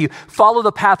righteous. And if you follow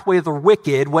the pathway of the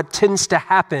wicked, what tends to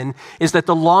happen is that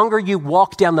the longer you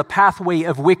walk down the pathway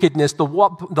of wickedness, the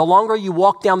longer you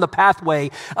walk down the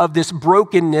pathway of this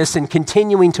brokenness and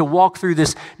continuing to walk through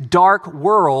this dark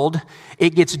world,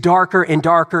 it gets darker and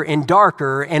darker and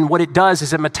darker. And what it does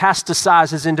is it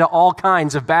metastasizes into all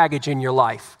kinds of baggage in your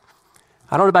life.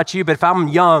 I don't know about you, but if I'm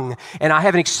young and I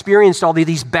haven't experienced all of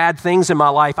these bad things in my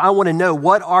life, I want to know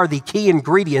what are the key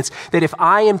ingredients that if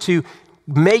I am to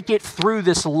make it through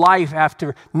this life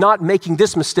after not making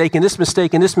this mistake and this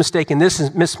mistake and this mistake and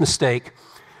this mistake,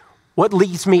 what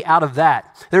leads me out of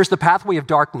that? There's the pathway of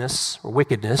darkness or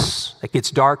wickedness that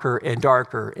gets darker and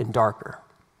darker and darker.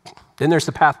 Then there's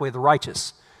the pathway of the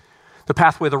righteous. The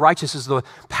pathway of the righteous is the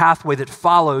pathway that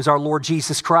follows our Lord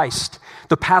Jesus Christ.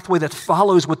 The pathway that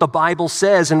follows what the Bible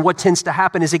says. And what tends to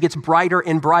happen is it gets brighter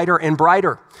and brighter and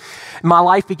brighter. My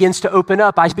life begins to open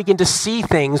up. I begin to see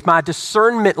things. My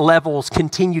discernment levels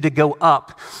continue to go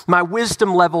up. My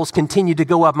wisdom levels continue to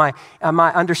go up. My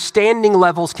understanding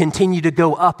levels continue to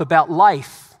go up about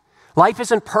life. Life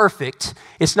isn't perfect.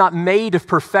 It's not made of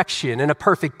perfection and a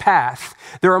perfect path.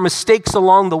 There are mistakes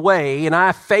along the way, and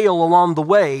I fail along the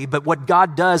way, but what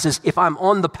God does is if I'm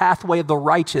on the pathway of the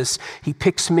righteous, He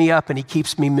picks me up and He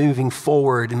keeps me moving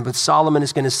forward. And what Solomon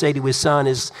is going to say to his son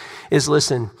is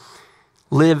listen,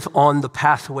 live on the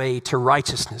pathway to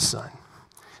righteousness, son.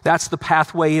 That's the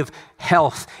pathway of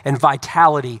health and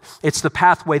vitality. It's the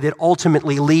pathway that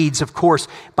ultimately leads, of course,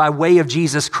 by way of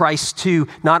Jesus Christ to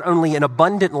not only an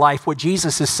abundant life, what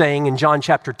Jesus is saying in John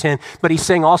chapter 10, but he's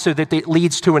saying also that it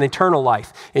leads to an eternal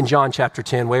life in John chapter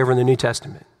 10, way over in the New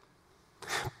Testament.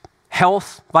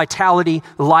 Health, vitality,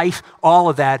 life, all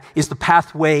of that is the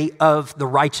pathway of the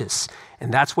righteous.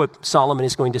 And that's what Solomon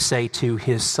is going to say to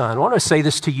his son. I want to say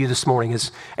this to you this morning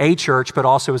as a church, but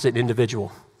also as an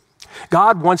individual.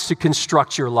 God wants to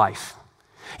construct your life.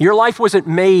 Your life wasn't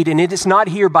made, and it is not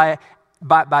here by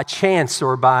chance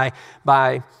or by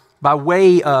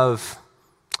way of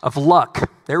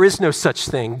luck. There is no such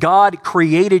thing. God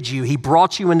created you. He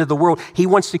brought you into the world. He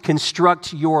wants to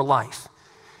construct your life.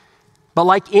 But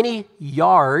like any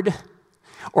yard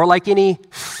or like any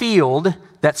field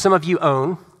that some of you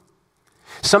own,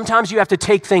 sometimes you have to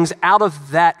take things out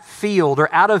of that field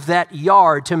or out of that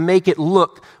yard to make it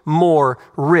look more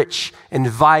rich and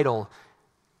vital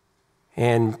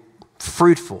and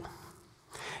fruitful.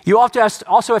 You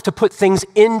also have to put things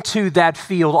into that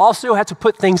field, also have to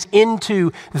put things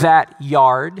into that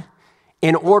yard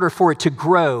in order for it to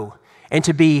grow and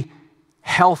to be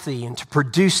healthy and to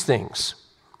produce things.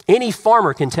 Any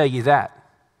farmer can tell you that.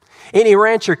 Any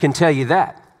rancher can tell you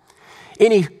that.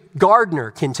 Any gardener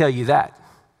can tell you that.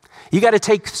 You got to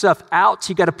take stuff out,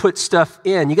 you got to put stuff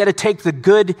in. You got to take the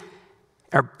good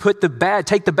or take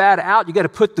the bad out, you got to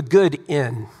put the good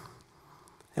in.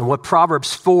 And what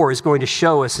Proverbs 4 is going to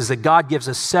show us is that God gives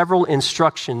us several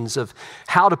instructions of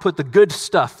how to put the good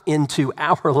stuff into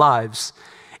our lives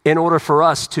in order for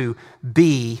us to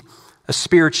be a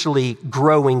spiritually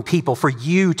growing people, for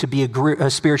you to be a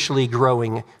spiritually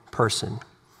growing person.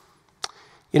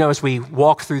 You know, as we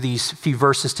walk through these few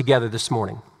verses together this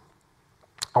morning,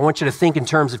 I want you to think in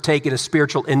terms of taking a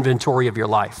spiritual inventory of your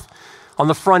life. On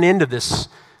the front end of this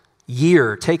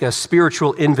year, take a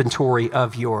spiritual inventory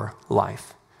of your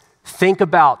life. Think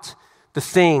about the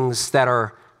things that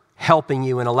are helping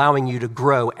you and allowing you to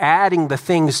grow, adding the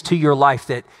things to your life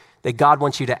that God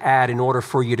wants you to add in order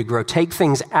for you to grow. Take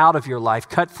things out of your life,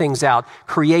 cut things out,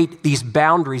 create these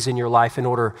boundaries in your life in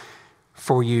order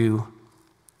for you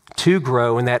to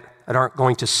grow and that aren't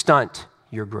going to stunt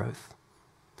your growth.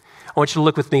 I want you to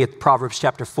look with me at Proverbs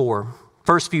chapter 4.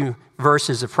 First few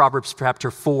verses of Proverbs chapter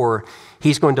 4,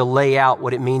 he's going to lay out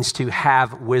what it means to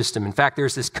have wisdom. In fact,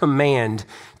 there's this command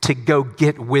to go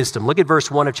get wisdom. Look at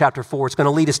verse 1 of chapter 4. It's going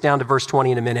to lead us down to verse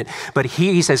 20 in a minute. But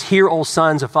he says, "Hear, O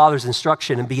sons, a father's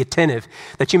instruction, and be attentive,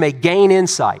 that you may gain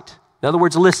insight." In other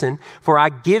words, listen, "For I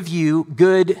give you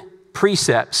good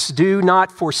precepts. Do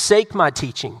not forsake my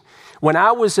teaching. When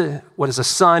I was a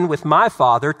son with my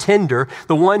father, tender,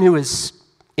 the one who is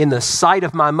in the sight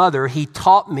of my mother, he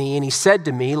taught me, and he said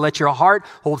to me, let your heart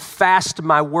hold fast to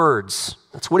my words."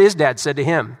 That's what his dad said to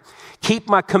him. "Keep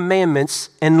my commandments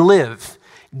and live."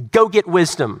 Go get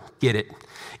wisdom. Get it.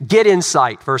 Get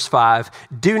insight, verse 5.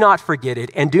 "Do not forget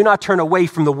it, and do not turn away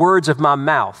from the words of my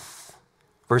mouth."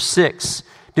 Verse 6.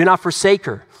 "Do not forsake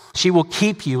her. She will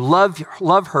keep you.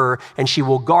 Love her, and she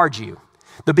will guard you."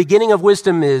 The beginning of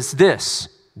wisdom is this: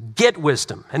 get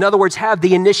wisdom. In other words, have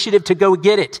the initiative to go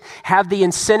get it. Have the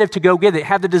incentive to go get it.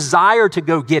 Have the desire to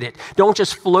go get it. Don't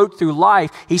just float through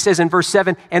life. He says in verse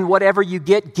 7, "And whatever you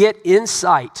get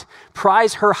insight.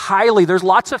 Prize her highly." There's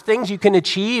lots of things you can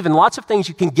achieve and lots of things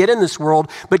you can get in this world,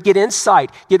 but get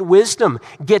insight, get wisdom,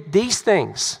 get these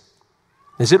things,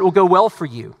 as it will go well for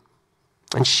you.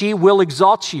 "And she will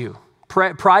exalt you."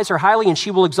 Prize her highly and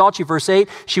she will exalt you. Verse 8,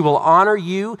 "She will honor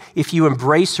you if you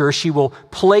embrace her. She will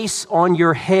place on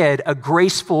your head a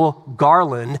graceful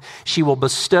garland. She will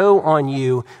bestow on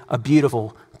you a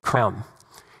beautiful crown."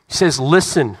 He says,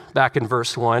 listen, back in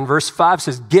verse 1. Verse 5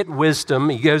 says, get wisdom.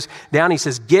 He goes down, he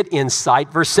says, get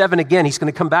insight. Verse 7 again, he's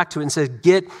going to come back to it and says,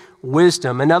 get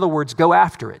wisdom. In other words, go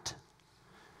after it.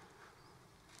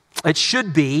 It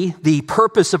should be the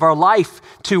purpose of our life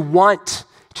to want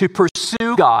to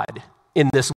pursue God in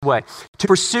this way, to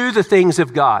pursue the things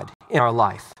of God in our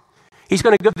life. He's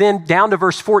going to go then down to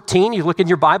verse 14. You look in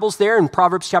your Bibles there in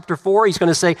Proverbs chapter 4. He's going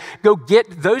to say, go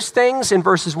get those things in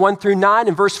verses 1 through 9.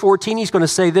 In verse 14, he's going to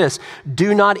say this: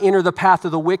 do not enter the path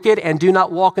of the wicked and do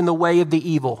not walk in the way of the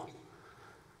evil.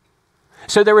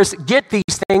 So there is get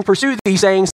these things, pursue these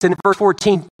things, and in verse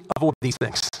 14, avoid these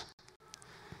things.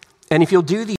 And if you'll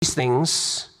do these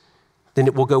things, then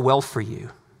it will go well for you.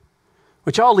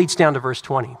 Which all leads down to verse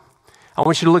 20. I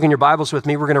want you to look in your Bibles with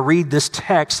me. We're going to read this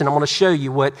text, and I want to show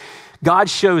you what God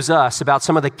shows us about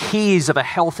some of the keys of a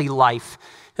healthy life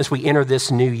as we enter this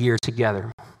new year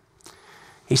together.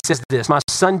 He says this: "My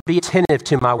son, be attentive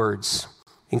to my words.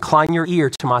 Incline your ear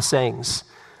to my sayings.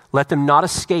 Let them not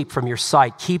escape from your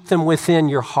sight. Keep them within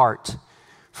your heart,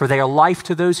 for they are life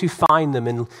to those who find them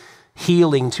and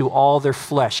healing to all their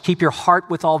flesh. Keep your heart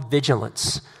with all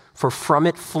vigilance, for from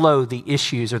it flow the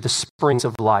issues or the springs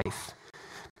of life.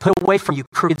 Put away from you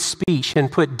crooked speech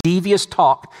and put devious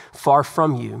talk far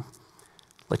from you.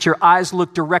 Let your eyes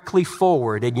look directly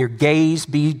forward and your gaze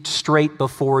be straight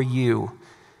before you.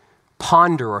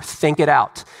 Ponder or think it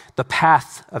out, the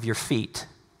path of your feet.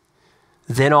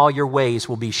 Then all your ways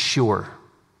will be sure.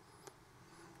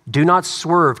 Do not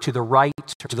swerve to the right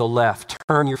or to the left.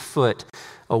 Turn your foot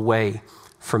away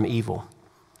from evil.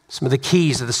 Some of the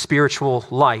keys of the spiritual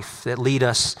life that lead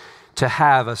us to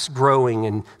have us growing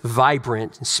and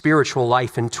vibrant and spiritual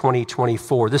life in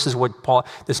 2024. This is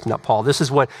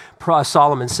what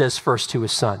Solomon says first to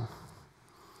his son.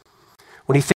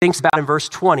 When he thinks about in verse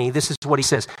 20, this is what he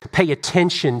says: pay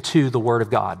attention to the Word of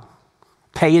God.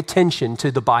 Pay attention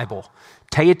to the Bible.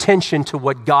 Pay attention to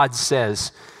what God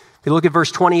says. If you look at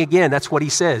verse 20 again, that's what he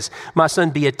says. My son,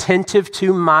 be attentive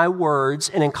to my words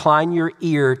and incline your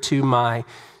ear to my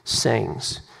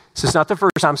sayings. This is not the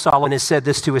first time Solomon has said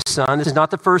this to his son. This is not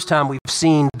the first time we've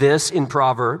seen this in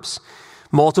Proverbs.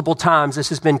 Multiple times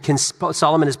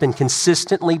Solomon has been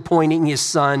consistently pointing his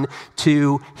son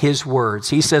to his words.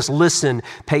 He says, listen,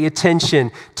 pay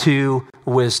attention to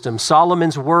wisdom.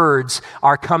 Solomon's words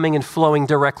are coming and flowing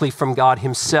directly from God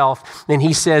himself. And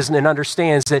he says and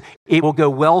understands that it will go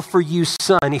well for you,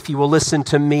 son, if you will listen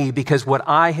to me, because what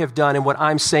I have done and what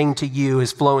I'm saying to you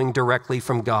is flowing directly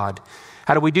from God.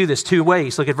 How do we do this? Two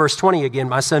ways. Look at verse 20 again.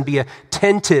 My son, be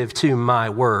attentive to my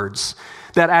words.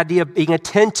 That idea of being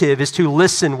attentive is to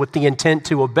listen with the intent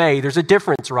to obey. There's a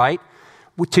difference, right?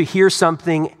 To hear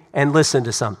something and listen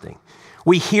to something.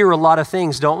 We hear a lot of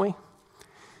things, don't we?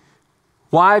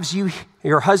 Wives,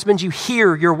 your husbands, you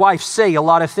hear your wife say a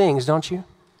lot of things, don't you?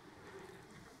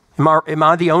 Am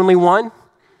I the only one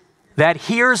that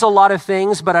hears a lot of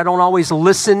things, but I don't always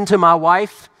listen to my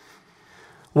wife?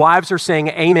 Wives are saying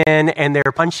amen, and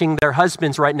they're punching their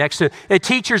husbands right next to it.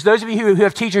 Teachers, those of you who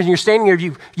have teachers and you're standing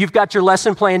here, you've got your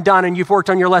lesson plan done and you've worked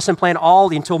on your lesson plan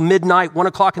all until midnight, 1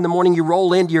 o'clock in the morning, you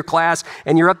roll into your class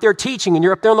and you're up there teaching and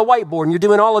you're up there on the whiteboard and you're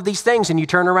doing all of these things and you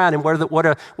turn around and what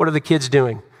are the kids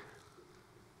doing?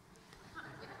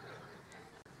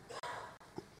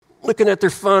 Looking at their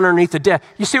phone underneath the desk.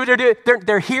 You see what they're doing?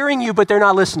 They're hearing you, but they're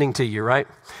not listening to you, right?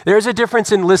 There's a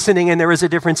difference in listening and there is a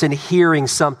difference in hearing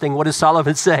something. What does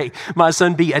Solomon say? My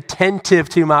son, be attentive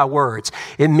to my words.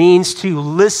 It means to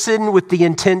listen with the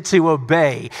intent to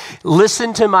obey.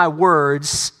 Listen to my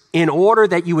words in order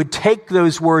that you would take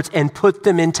those words and put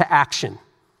them into action.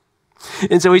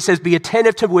 And so he says, be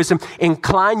attentive to wisdom,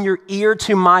 incline your ear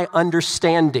to my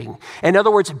understanding. In other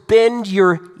words, bend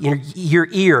your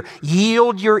ear,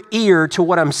 yield your ear to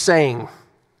what I'm saying.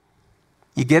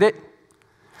 You get it?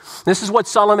 This is what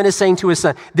Solomon is saying to his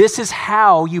son. This is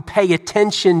how you pay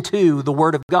attention to the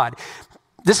Word of God.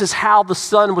 This is how the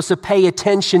son was to pay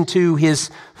attention to his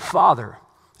father.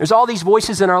 There's all these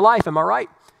voices in our life, am I right?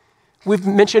 We've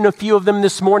mentioned a few of them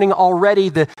this morning already,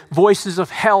 the voices of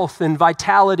health and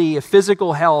vitality, of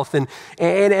physical health,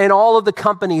 and all of the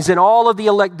companies and all of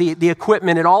the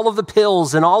equipment and all of the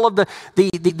pills and all of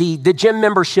the gym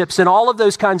memberships and all of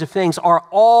those kinds of things are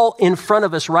all in front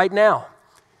of us right now.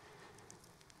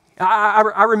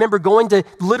 I remember going to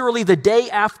literally the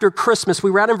day after Christmas. We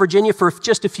were out in Virginia for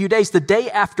just a few days. The day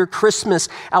after Christmas,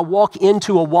 I walk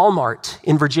into a Walmart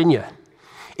in Virginia.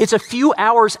 It's a few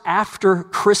hours after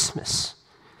Christmas.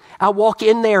 I walk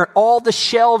in there, all the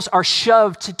shelves are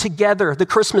shoved together. The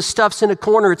Christmas stuff's in a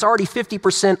corner. It's already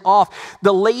 50% off.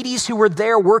 The ladies who were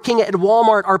there working at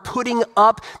Walmart are putting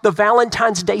up the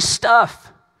Valentine's Day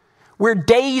stuff. We're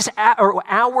days or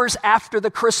hours after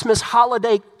the Christmas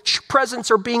holiday.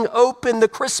 Presents are being opened, the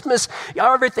Christmas,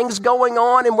 everything's going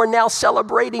on, and we're now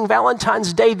celebrating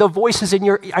Valentine's Day. The voices in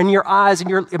your eyes and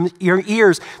your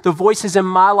ears, the voices in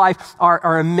my life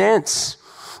are immense.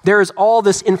 There is all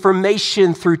this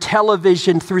information through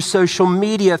television, through social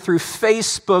media, through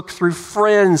Facebook, through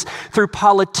friends, through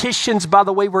politicians. By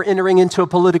the way, we're entering into a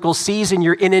political season.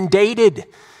 You're inundated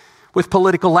with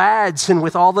political ads and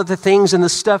with all of the things and the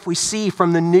stuff we see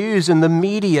from the news and the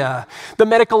media. The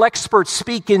medical experts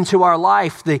speak into our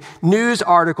life, the news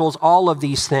articles, all of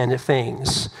these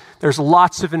things. There's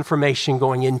lots of information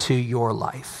going into your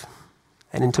life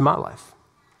and into my life.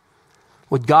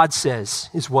 What God says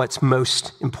is what's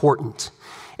most important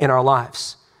in our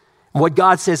lives. What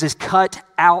God says is cut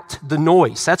out the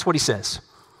noise. That's what he says.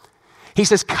 He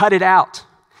says, cut it out.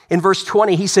 In verse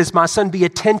 20, he says, my son, be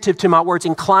attentive to my words,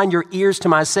 incline your ears to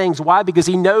my sayings. Why? Because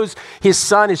he knows his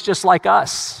son is just like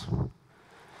us.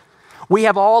 We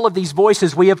have all of these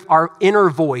voices. We have our inner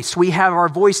voice. We have our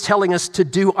voice telling us to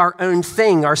do our own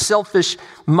thing, our selfish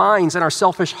minds and our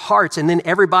selfish hearts. And then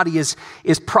everybody is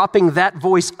propping that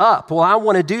voice up. Well, I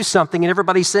want to do something, and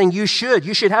everybody's saying, you should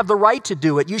have the right to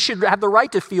do it. You should have the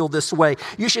right to feel this way.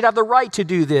 You should have the right to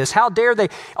do this. How dare they?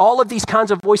 All of these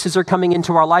kinds of voices are coming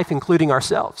into our life, including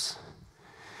ourselves.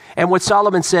 And what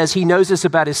Solomon says, he knows this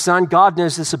about his son. God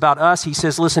knows this about us. He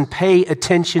says, listen, pay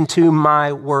attention to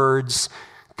my words.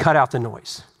 Cut out the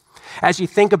noise. As you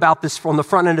think about this from the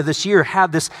front end of this year,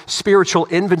 have this spiritual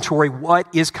inventory. What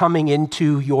is coming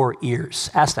into your ears?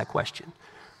 Ask that question.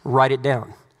 Write it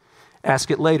down.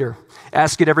 Ask it later.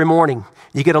 Ask it every morning.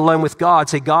 You get alone with God.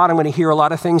 Say, God, I'm going to hear a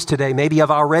lot of things today. Maybe I've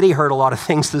already heard a lot of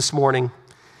things this morning.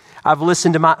 I've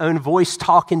listened to my own voice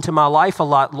talk into my life a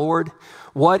lot, Lord.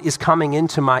 What is coming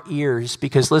into my ears?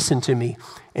 Because listen to me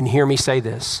and hear me say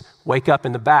this. Wake up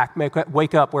in the back.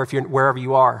 Wake up wherever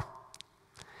you are.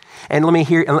 And let me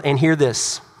hear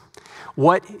this.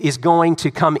 What is going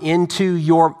to come into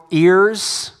your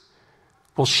ears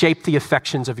will shape the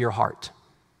affections of your heart.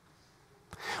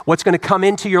 What's going to come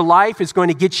into your life is going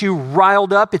to get you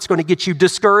riled up. It's going to get you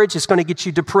discouraged. It's going to get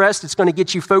you depressed. It's going to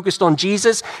get you focused on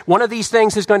Jesus. One of these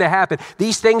things is going to happen.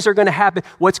 These things are going to happen.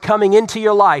 What's coming into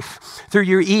your life through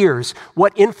your ears,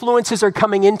 what influences are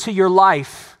coming into your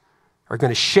life are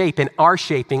going to shape and are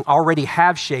shaping, already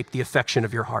have shaped the affection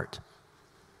of your heart.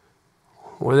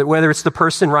 Whether it's the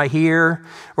person right here,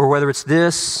 or whether it's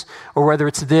this, or whether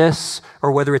it's this,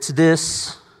 or whether it's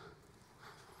this,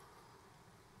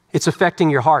 it's affecting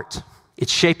your heart.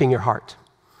 It's shaping your heart.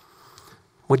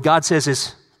 What God says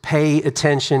is pay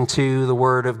attention to the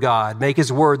word of God. Make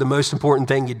his word the most important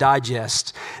thing you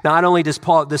digest. Not only does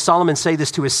Solomon say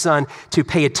this to his son to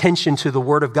pay attention to the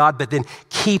word of God, but then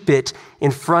keep it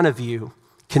in front of you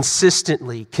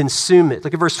consistently. Consume it.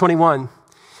 Look at verse 21.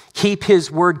 Keep his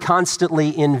word constantly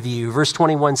in view. Verse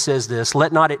 21 says this,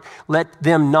 let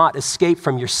them not escape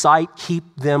from your sight.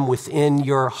 Keep them within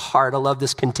your heart. I love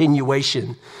this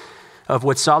continuation of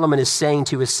what Solomon is saying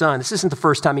to his son. This isn't the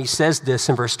first time he says this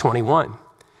in verse 21.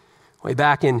 Way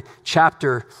back in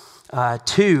chapter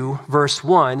 2, verse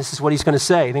 1, this is what he's going to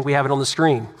say. I think we have it on the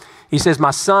screen. He says,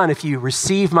 my son, if you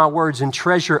receive my words and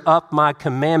treasure up my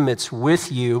commandments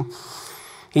with you,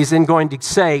 he's then going to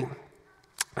say,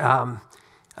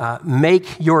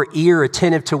 make your ear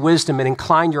attentive to wisdom and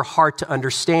incline your heart to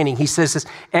understanding. He says this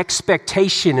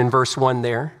expectation in verse 1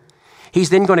 there. He's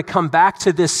then going to come back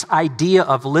to this idea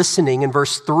of listening in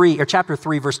verse 3, or chapter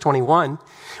 3, verse 21,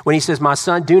 when he says, my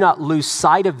son, do not lose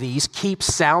sight of these. Keep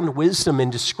sound wisdom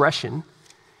and discretion.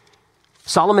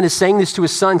 Solomon is saying this to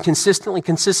his son consistently,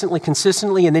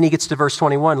 and then he gets to verse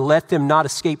 21. Let them not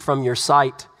escape from your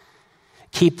sight.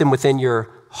 Keep them within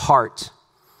your heart.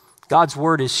 God's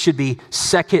word should be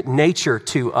second nature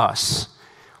to us.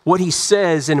 What he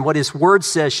says and what his word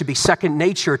says should be second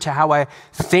nature to how I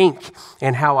think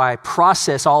and how I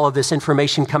process all of this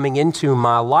information coming into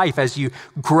my life. As you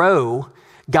grow,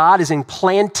 God is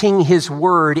implanting his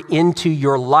word into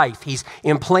your life. He's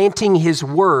implanting his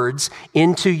words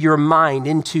into your mind,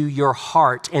 into your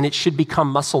heart, and it should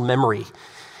become muscle memory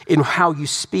in how you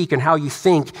speak and how you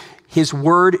think. His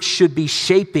word should be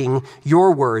shaping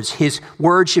your words. His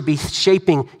word should be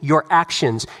shaping your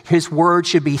actions. His word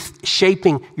should be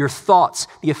shaping your thoughts,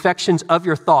 the affections of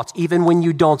your thoughts. Even when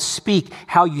you don't speak,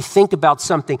 how you think about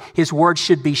something, his word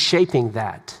should be shaping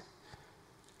that.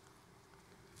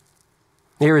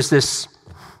 There is this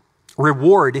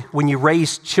reward when you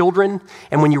raise children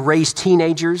and when you raise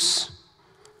teenagers.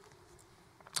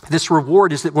 This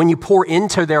reward is that when you pour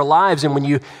into their lives and when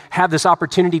you have this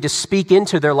opportunity to speak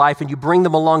into their life and you bring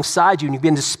them alongside you and you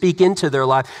begin to speak into their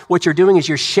life, what you're doing is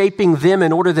you're shaping them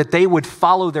in order that they would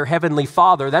follow their heavenly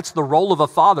Father. That's the role of a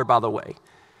father, by the way.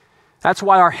 That's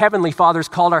why our heavenly Father is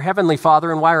called our heavenly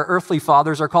Father and why our earthly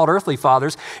fathers are called earthly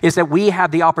fathers, is that we have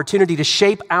the opportunity to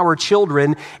shape our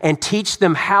children and teach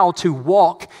them how to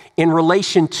walk in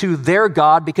relation to their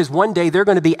God, because one day they're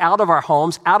going to be out of our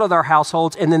homes, out of our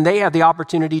households, and then they have the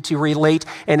opportunity to relate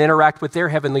and interact with their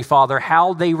heavenly Father.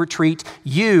 How they treat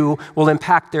you will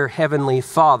impact their heavenly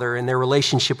Father and their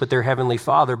relationship with their heavenly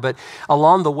Father. But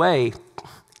along the way,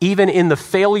 even in the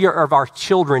failure of our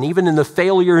children, even in the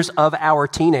failures of our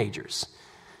teenagers,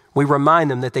 we remind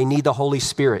them that they need the Holy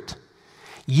Spirit.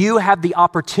 You have the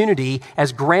opportunity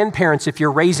as grandparents, if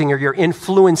you're raising or you're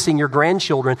influencing your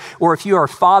grandchildren, or if you are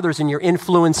fathers and you're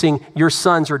influencing your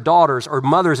sons or daughters, or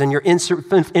mothers and you're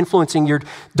influencing your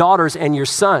daughters and your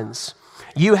sons.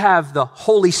 You have the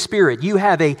Holy Spirit. You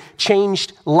have a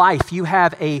changed life. You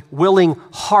have a willing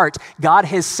heart. God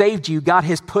has saved you. God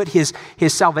has put his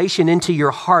salvation into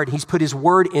your heart. He's put his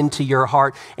word into your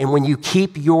heart. And when you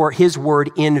keep his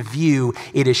word in view,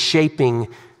 it is shaping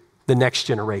the next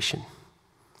generation.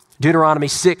 Deuteronomy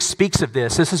 6 speaks of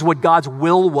this. This is what God's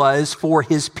will was for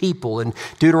his people. In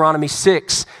Deuteronomy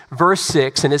 6, verse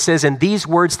 6, and it says, "And these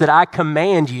words that I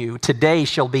command you today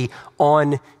shall be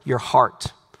on your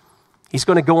heart." He's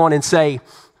going to go on and say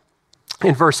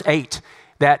in verse 8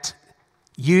 that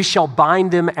you shall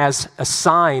bind them as a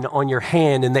sign on your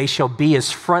hand, and they shall be as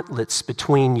frontlets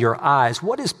between your eyes.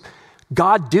 What is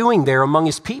God doing there among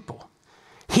his people?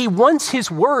 He wants his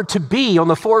word to be on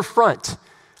the forefront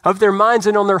of their minds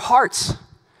and on their hearts.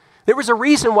 There was a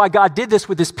reason why God did this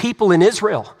with his people in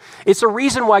Israel. It's a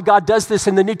reason why God does this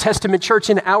in the New Testament church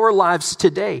in our lives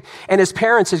today. And as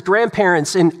parents, as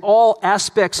grandparents, in all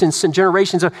aspects and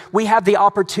generations, we have the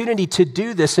opportunity to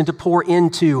do this and to pour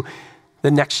into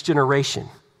the next generation.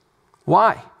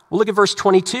 Why? Well, look at verse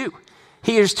 22.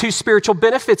 Here's two spiritual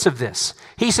benefits of this.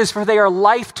 He says, "For they are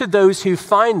life to those who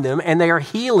find them, and they are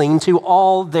healing to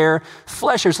all their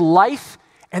flesh." There's life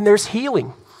and there's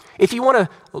healing. If you want a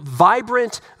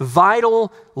vibrant,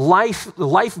 vital,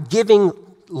 life-giving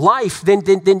life,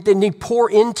 then you pour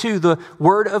into the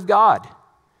Word of God.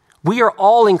 We are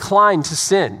all inclined to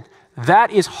sin.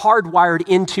 That is hardwired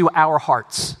into our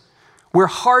hearts. We're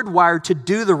hardwired to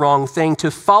do the wrong thing, to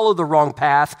follow the wrong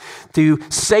path, to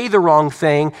say the wrong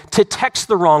thing, to text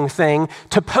the wrong thing,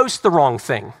 to post the wrong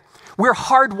thing. We're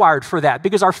hardwired for that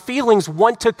because our feelings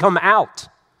want to come out.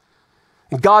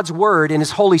 God's word and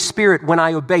his Holy Spirit, when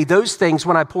I obey those things,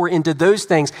 when I pour into those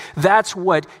things, that's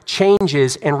what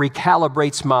changes and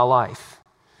recalibrates my life.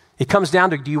 It comes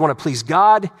down to, do you want to please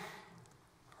God,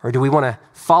 or do we want to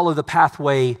follow the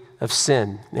pathway of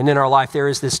sin? And in our life, there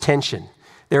is this tension.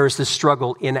 There is this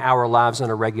struggle in our lives on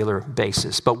a regular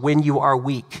basis. But when you are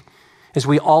weak, as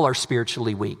we all are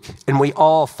spiritually weak, and we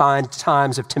all find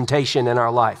times of temptation in our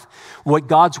life, what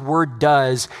God's word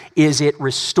does is it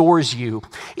restores you.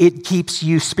 It keeps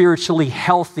you spiritually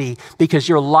healthy because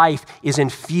your life is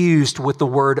infused with the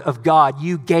word of God.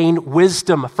 You gain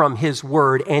wisdom from his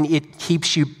word, and it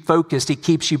keeps you focused. It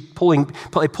keeps you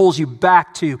it pulls you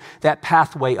back to that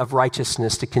pathway of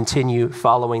righteousness to continue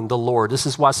following the Lord. This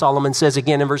is why Solomon says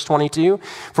again in verse 22,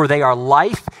 "For they are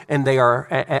life, and they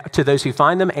are to those who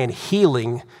find them, and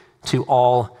healing to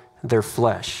all their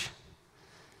flesh."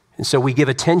 And so we give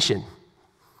attention.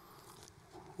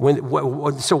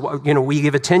 We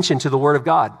give attention to the Word of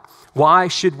God. Why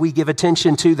should we give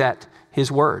attention to that,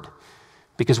 his Word?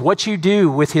 Because what you do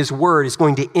with his Word is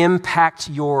going to impact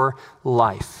your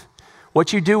life.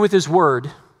 What you do with his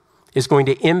Word is going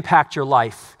to impact your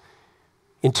life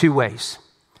in two ways.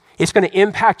 It's going to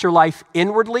impact your life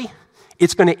inwardly.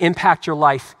 It's going to impact your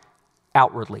life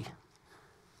outwardly.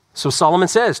 So Solomon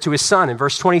says to his son in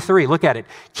verse 23, look at it,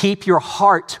 "Keep your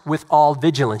heart with all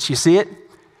vigilance." You see it?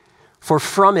 "For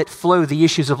from it flow the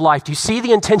issues of life." Do you see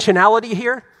the intentionality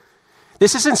here?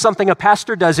 This isn't something a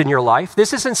pastor does in your life.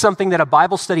 This isn't something that a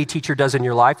Bible study teacher does in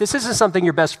your life. This isn't something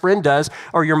your best friend does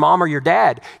or your mom or your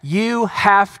dad. You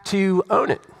have to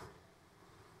own it.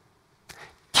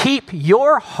 Keep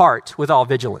your heart with all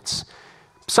vigilance.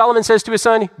 Solomon says to his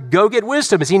son, go get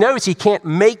wisdom, as he knows he can't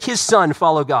make his son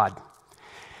follow God.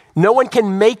 No one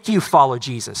can make you follow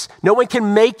Jesus. No one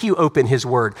can make you open his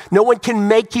word. No one can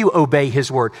make you obey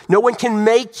his word. No one can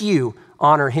make you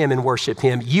honor him and worship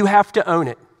him. You have to own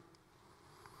it.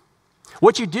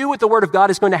 What you do with the word of God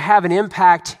is going to have an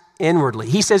impact inwardly.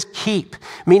 He says keep,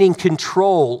 meaning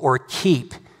control or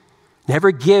keep.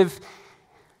 Never give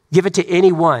it to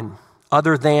anyone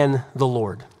other than the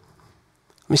Lord.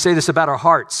 Let me say this about our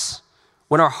hearts.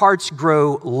 When our hearts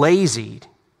grow lazy,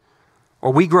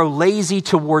 or we grow lazy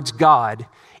towards God,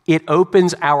 it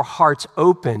opens our hearts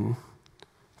open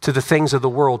to the things of the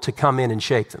world to come in and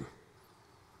shake them.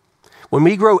 When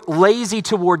we grow lazy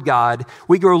toward God,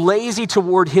 we grow lazy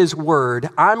toward his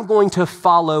word, I'm going to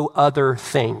follow other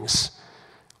things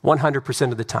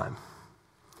 100% of the time.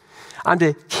 I'm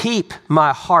to keep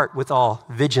my heart with all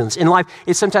vigilance. In life,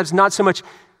 it's sometimes not so much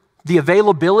the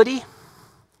availability,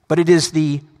 but it is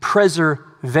the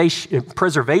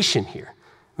preservation here.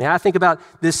 May I think about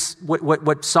this,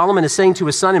 what Solomon is saying to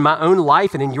his son in my own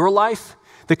life and in your life?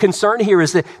 The concern here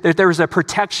is that there is a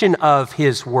protection of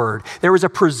his word. There is a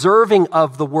preserving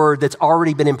of the word that's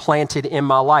already been implanted in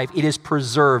my life. It is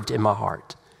preserved in my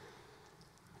heart.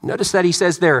 Notice that he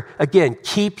says there, again,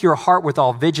 keep your heart with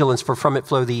all vigilance, for from it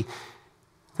flow the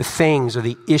things or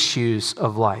the issues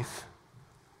of life.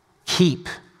 Keep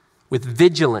with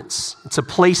vigilance. It's a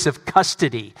place of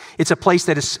custody. It's a place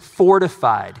that is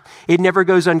fortified. It never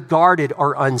goes unguarded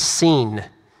or unseen.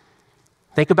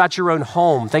 Think about your own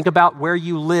home. Think about where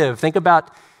you live. Think about,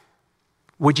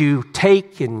 would you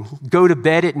take and go to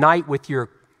bed at night with your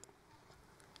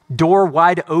door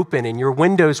wide open and your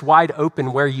windows wide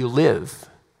open where you live?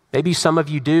 Maybe some of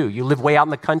you do. You live way out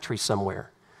in the country somewhere.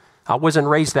 I wasn't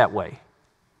raised that way.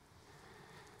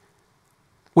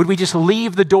 Would we just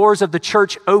leave the doors of the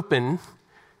church open,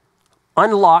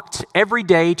 unlocked every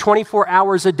day, 24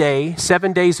 hours a day,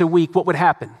 7 days a week? What would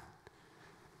happen?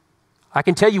 I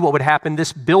can tell you what would happen.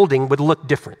 This building would look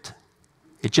different.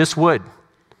 It just would.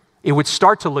 It would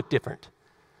start to look different.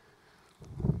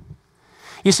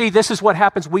 You see, this is what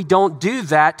happens. We don't do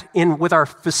that with our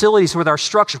facilities, with our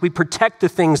structures. We protect the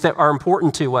things that are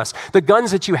important to us. The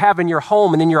guns that you have in your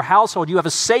home and in your household, you have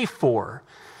a safe for.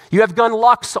 You have gun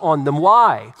locks on them.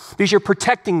 Why? Because you're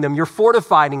protecting them. You're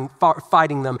fighting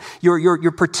them.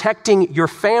 You're protecting your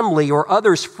family or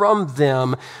others from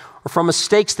them, or from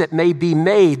mistakes that may be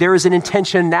made. There is an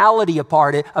intentionality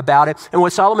about it. And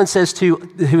what Solomon says to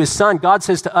his son, God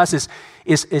says to us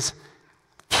is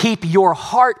keep your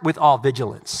heart with all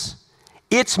vigilance.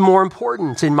 It's more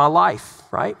important in my life,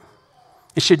 right?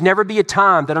 It should never be a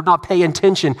time that I'm not paying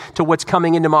attention to what's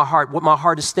coming into my heart, what my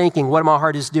heart is thinking, what my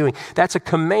heart is doing. That's a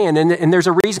command, and there's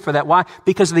a reason for that. Why?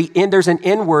 Because there's an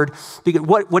inward. Because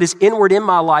what is inward in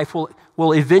my life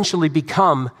will eventually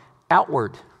become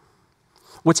outward.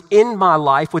 What's in my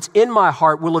life, what's in my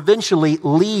heart will eventually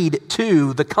lead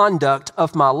to the conduct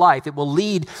of my life. It will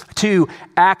lead to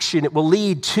action. It will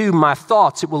lead to my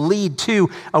thoughts. It will lead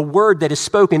to a word that is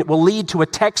spoken. It will lead to a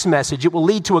text message. It will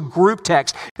lead to a group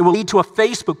text. It will lead to a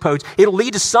Facebook post. It'll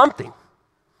lead to something.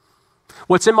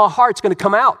 What's in my heart is going to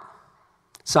come out.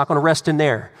 It's not going to rest in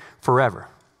there forever.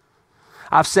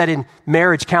 I've sat in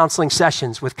marriage counseling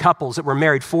sessions with couples that were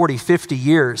married 40, 50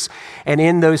 years. And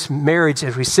in those marriages,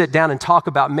 as we sit down and talk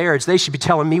about marriage, they should be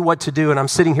telling me what to do. And I'm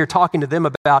sitting here talking to them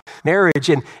about marriage.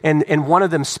 And one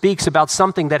of them speaks about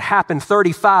something that happened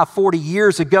 35, 40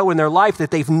 years ago in their life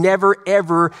that they've never,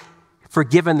 ever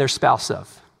forgiven their spouse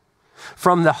of.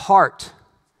 From the heart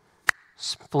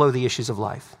flow the issues of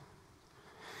life.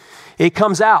 It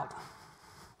comes out.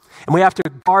 And we have to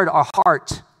guard our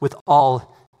heart with all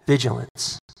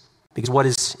vigilance, because what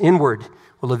is inward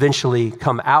will eventually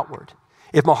come outward.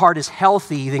 If my heart is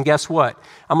healthy, then guess what?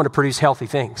 I'm going to produce healthy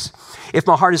things. If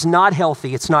my heart is not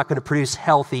healthy, it's not going to produce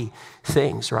healthy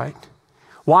things, right?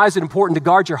 Why is it important to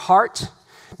guard your heart?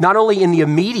 Not only in the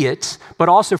immediate, but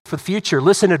also for the future.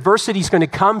 Listen, adversity is going to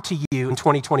come to you in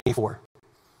 2024.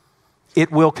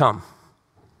 It will come.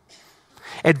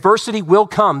 Adversity will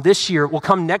come this year, it will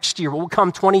come next year, it will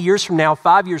come 20 years from now,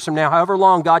 5 years from now, however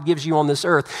long God gives you on this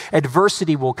earth.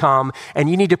 Adversity will come, and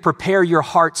you need to prepare your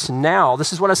hearts now.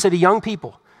 This is what I say to young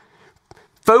people.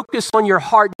 Focus on your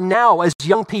heart now as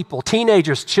young people,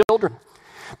 teenagers, children,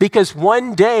 because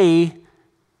one day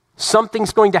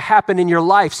something's going to happen in your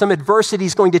life. Some adversity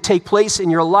is going to take place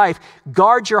in your life.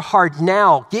 Guard your heart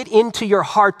now. Get into your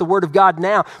heart the Word of God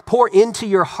now. Pour into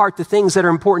your heart the things that are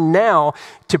important now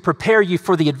to prepare you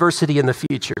for the adversity in the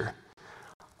future.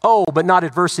 Oh, but not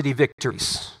adversity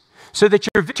victories. So that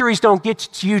your victories don't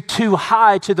get you too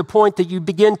high to the point that you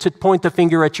begin to point the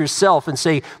finger at yourself and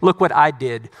say, look what I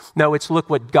did. No, it's look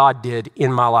what God did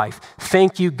in my life.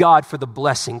 Thank you, God, for the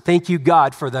blessing. Thank you,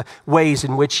 God, for the ways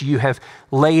in which you have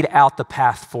laid out the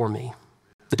path for me,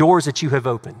 the doors that you have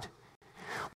opened.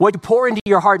 What you pour into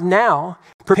your heart now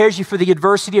prepares you for the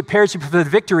adversity. It prepares you for the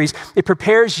victories. It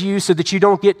prepares you so that you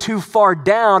don't get too far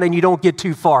down and you don't get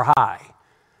too far high.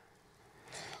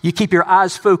 You keep your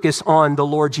eyes focused on the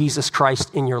Lord Jesus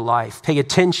Christ in your life. Pay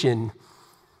attention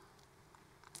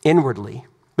inwardly.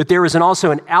 But there is also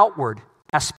an outward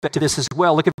aspect to this as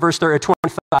well. Look at verse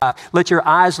 25. Let your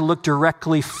eyes look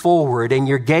directly forward and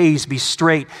your gaze be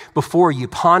straight before you.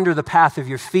 Ponder the path of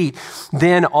your feet.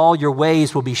 Then all your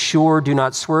ways will be sure. Do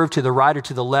not swerve to the right or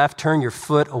to the left. Turn your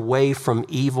foot away from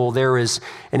evil. There is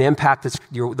an impact that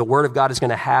the Word of God is going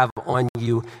to have on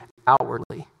you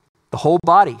outwardly. The whole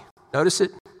body. Notice it.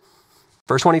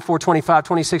 Verse 24, 25,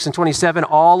 26, and 27,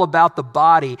 all about the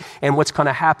body and what's going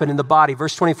to happen in the body.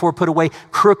 Verse 24, put away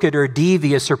crooked or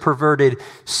devious or perverted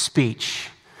speech.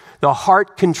 The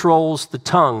heart controls the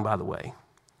tongue, by the way.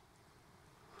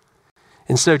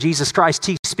 And so Jesus Christ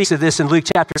speaks of this in Luke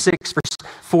chapter 6, verse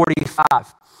 45.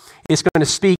 It's going to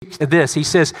speak of this. He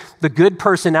says, the good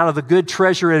person out of the good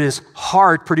treasure in his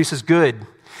heart produces good.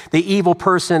 The evil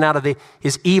person out of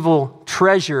his evil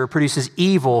treasure produces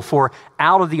evil, for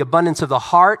out of the abundance of the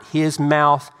heart, his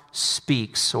mouth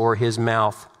speaks, or his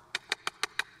mouth.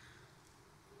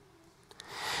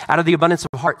 Out of the abundance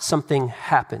of heart, something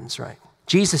happens, right?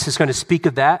 Jesus is going to speak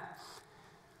of that.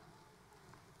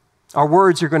 Our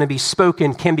words are going to be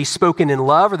spoken, can be spoken in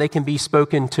love, or they can be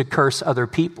spoken to curse other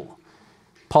people.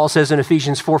 Paul says in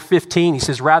Ephesians 4:15, he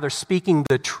says, rather speaking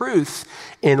the truth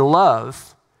in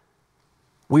love,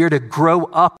 we are to grow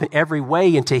up in every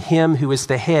way into him who is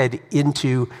the head,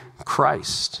 into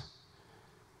Christ.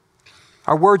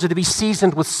 Our words are to be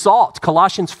seasoned with salt.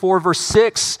 Colossians 4 verse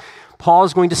 6, Paul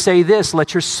is going to say this,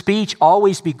 let your speech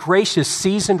always be gracious,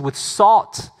 seasoned with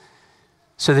salt,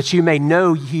 so that you may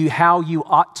know how you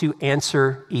ought to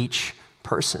answer each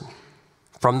person.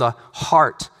 From the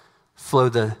heart flow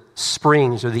the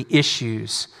springs or the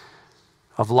issues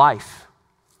of life.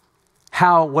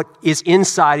 How what is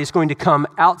inside is going to come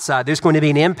outside. There's going to be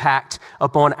an impact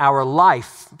upon our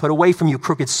life. Put away from you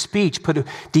crooked speech. Put a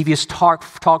devious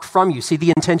talk from you. See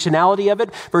the intentionality of it?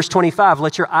 Verse 25,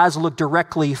 let your eyes look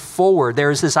directly forward.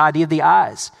 There is this idea of the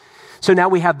eyes. So now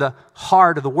we have the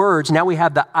heart of the words. Now we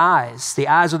have the eyes. The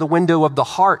eyes are the window of the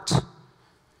heart.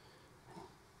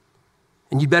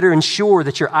 And you better ensure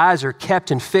that your eyes are kept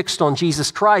and fixed on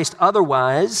Jesus Christ.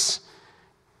 Otherwise,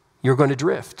 you're going to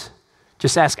drift.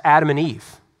 Just ask Adam and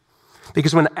Eve.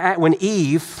 Because when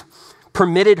Eve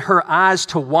permitted her eyes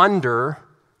to wander,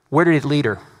 where did it lead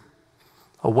her?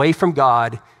 Away from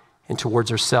God and towards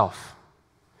herself.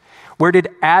 Where did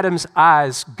Adam's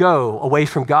eyes go? Away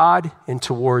from God and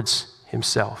towards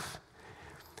himself.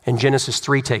 And Genesis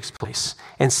 3 takes place,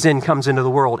 and sin comes into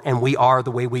the world, and we are the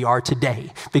way we are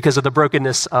today because of the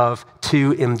brokenness of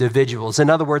two individuals. In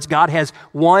other words, God has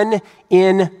one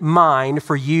in mind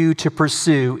for you to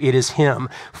pursue. It is him.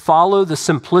 Follow the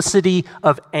simplicity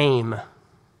of aim.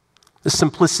 The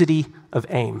simplicity of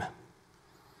aim.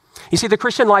 You see, the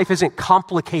Christian life isn't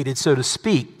complicated, so to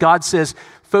speak. God says,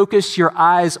 focus your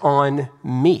eyes on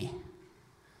me.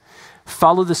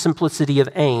 Follow the simplicity of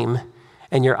aim,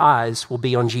 and your eyes will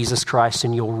be on Jesus Christ,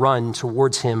 and you'll run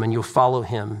towards him and you'll follow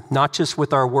him. Not just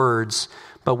with our words,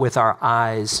 but with our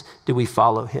eyes do we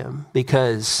follow him.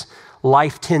 Because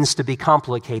life tends to be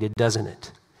complicated, doesn't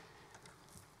it?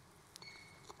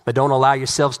 But don't allow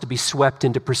yourselves to be swept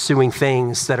into pursuing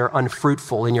things that are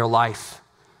unfruitful in your life.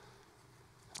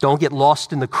 Don't get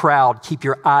lost in the crowd. Keep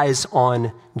your eyes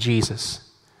on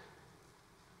Jesus.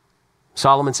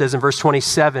 Solomon says in verse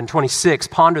 27, 26,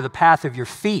 ponder the path of your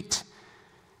feet,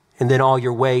 and then all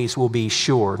your ways will be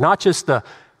sure. Not just the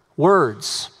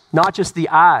words, not just the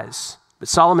eyes, but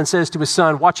Solomon says to his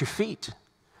son, watch your feet.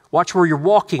 Watch where you're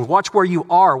walking. Watch where you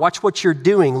are. Watch what you're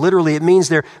doing. Literally, it means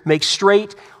there, make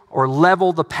straight or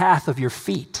level the path of your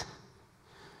feet.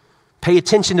 Pay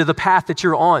attention to the path that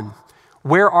you're on.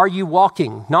 Where are you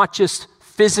walking? Not just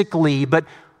physically, but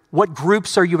what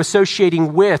groups are you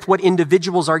associating with? What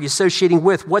individuals are you associating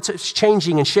with? What's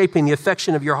changing and shaping the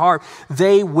affection of your heart?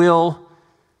 They will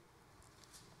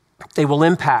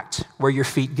impact where your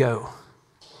feet go.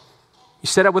 You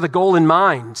set out with a goal in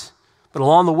mind, but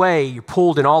along the way, you're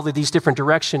pulled in all of these different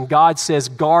directions. God says,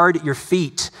 guard your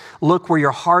feet. Look where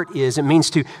your heart is. It means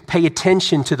to pay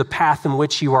attention to the path in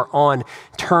which you are on.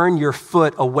 Turn your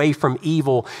foot away from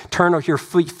evil. Turn your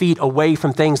feet away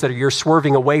from things that you're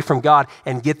swerving away from God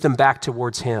and get them back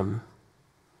towards him.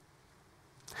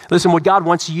 Listen, what God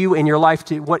wants you in your life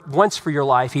to, what wants for your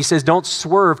life, he says, don't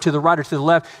swerve to the right or to the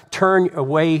left. Turn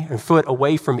away and foot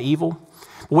away from evil.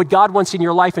 What God wants in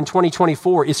your life in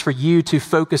 2024 is for you to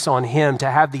focus on him, to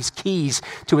have these keys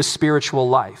to a spiritual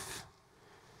life.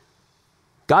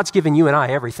 God's given you and I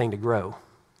everything to grow.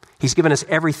 He's given us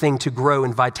everything to grow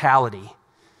in vitality.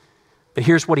 But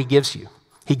here's what he gives you.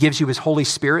 He gives you his Holy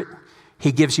Spirit.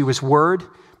 He gives you his word,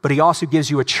 but he also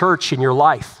gives you a church in your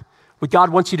life. What God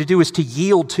wants you to do is to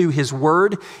yield to his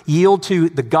word, yield to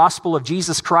the gospel of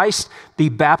Jesus Christ, be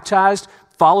baptized,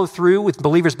 follow through with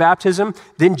believers' baptism,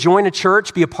 then join a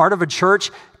church, be a part of a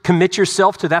church, commit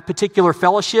yourself to that particular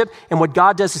fellowship. And what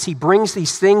God does is he brings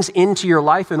these things into your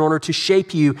life in order to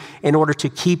shape you, in order to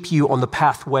keep you on the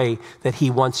pathway that he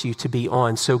wants you to be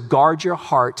on. So guard your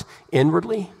heart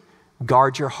inwardly,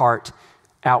 guard your heart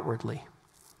outwardly.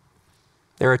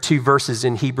 There are two verses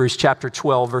in Hebrews chapter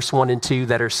 12, verse 1 and 2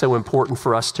 that are so important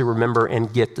for us to remember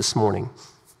and get this morning.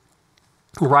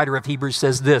 The writer of Hebrews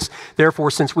says this, therefore,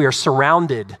 since we are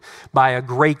surrounded by a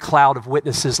great cloud of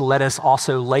witnesses, let us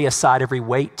also lay aside every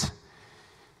weight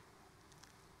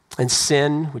and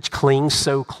sin which clings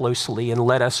so closely, and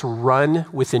let us run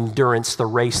with endurance the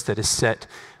race that is set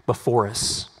before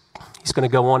us. He's going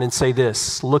to go on and say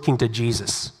this, looking to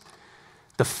Jesus,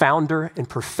 the founder and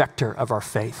perfecter of our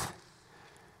faith,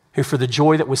 who for the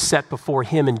joy that was set before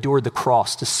him endured the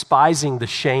cross, despising the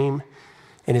shame,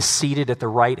 and is seated at the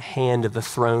right hand of the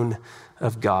throne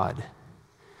of God.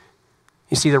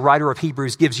 You see, the writer of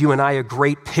Hebrews gives you and I a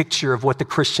great picture of what the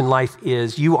Christian life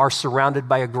is. You are surrounded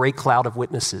by a great cloud of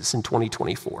witnesses in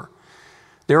 2024.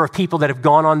 There are people that have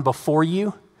gone on before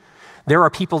you. There are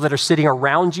people that are sitting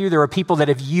around you. There are people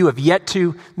that you have yet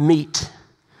to meet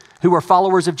who are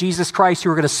followers of Jesus Christ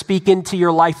who are going to speak into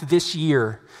your life this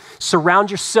year.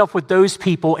 Surround yourself with those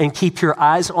people and keep your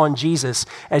eyes on Jesus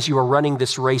as you are running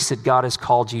this race that God has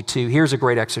called you to. Here's a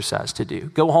great exercise to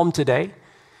do. Go home today,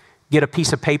 get a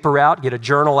piece of paper out, get a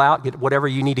journal out, get whatever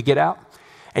you need to get out,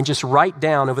 and just write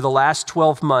down over the last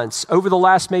 12 months, over the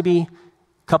last maybe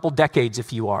couple decades,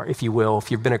 if you will, if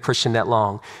you've been a Christian that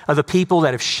long, of the people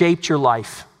that have shaped your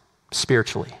life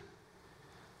spiritually.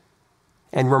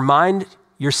 And remind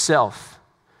yourself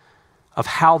of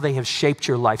how they have shaped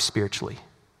your life spiritually.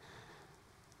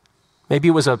 Maybe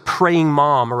it was a praying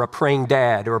mom or a praying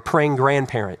dad or a praying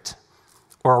grandparent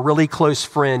or a really close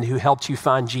friend who helped you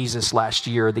find Jesus last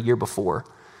year or the year before.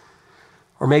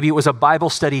 Or maybe it was a Bible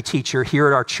study teacher here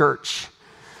at our church.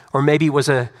 Or maybe it was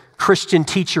a Christian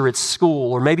teacher at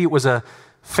school. Or maybe it was a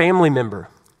family member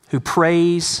who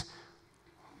prays,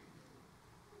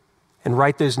 and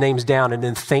write those names down and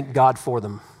then thank God for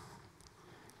them.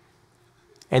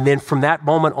 And then from that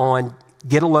moment on,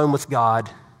 get alone with God.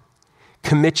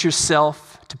 Commit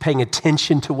yourself to paying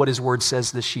attention to what His Word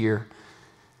says this year.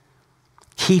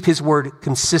 Keep His Word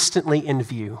consistently in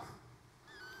view.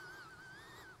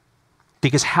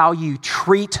 Because how you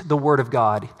treat the Word of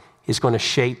God is going to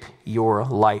shape your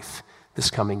life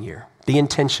this coming year. Be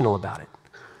intentional about it.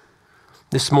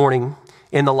 This morning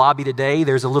in the lobby today,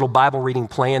 there's a little Bible reading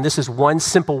plan. This is one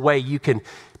simple way you can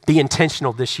be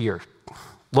intentional this year.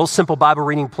 Little simple Bible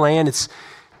reading plan. It's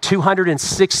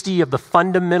 260 of the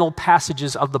fundamental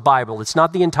passages of the Bible. It's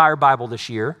not the entire Bible this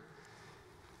year,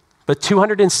 but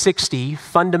 260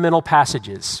 fundamental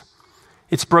passages.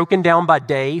 It's broken down by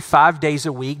day, 5 days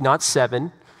a week, not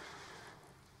 7.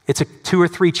 It's 2 or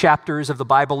 3 chapters of the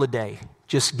Bible a day.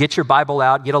 Just get your Bible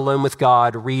out, get alone with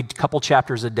God, read a couple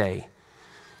chapters a day.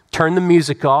 Turn the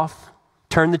music off,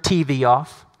 turn the TV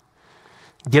off,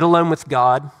 get alone with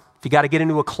God. If you got to get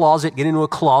into a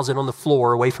closet on the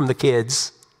floor away from the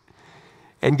kids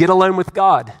and get alone with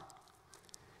God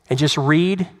and just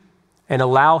read and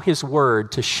allow His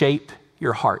Word to shape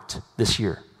your heart this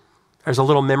year. There's a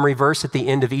little memory verse at the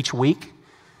end of each week.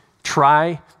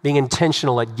 Try being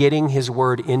intentional at getting His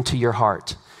Word into your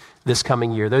heart this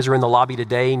coming year. Those are in the lobby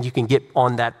today, and you can get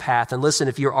on that path. And listen,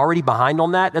 if you're already behind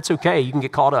on that, that's okay. You can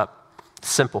get caught up. It's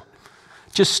simple.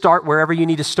 Just start wherever you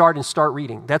need to start and start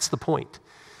reading. That's the point,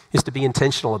 is to be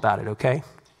intentional about it, okay?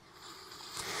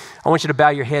 I want you to bow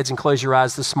your heads and close your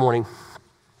eyes this morning.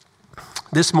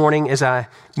 This morning, as I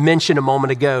mentioned a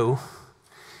moment ago,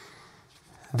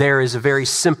 there is a very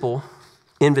simple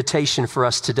invitation for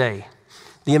us today.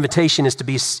 The invitation is to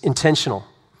be intentional.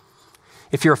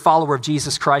 If you're a follower of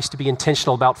Jesus Christ, to be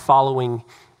intentional about following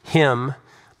Him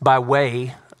by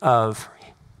way of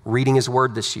reading His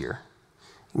Word this year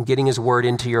and getting His Word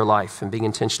into your life and being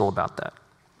intentional about that.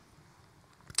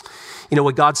 You know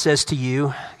what God says to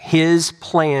you, His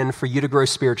plan for you to grow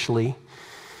spiritually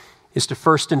is to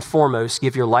first and foremost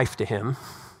give your life to Him.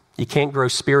 You can't grow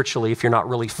spiritually if you're not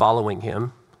really following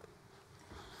Him.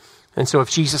 And so if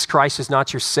Jesus Christ is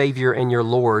not your Savior and your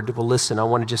Lord, well, listen, I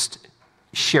want to just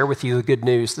share with you the good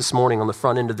news this morning on the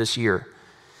front end of this year.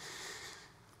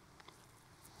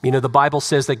 You know, the Bible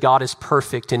says that God is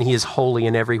perfect and He is holy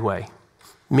in every way,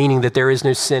 meaning that there is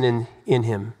no sin in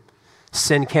Him.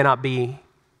 Sin cannot be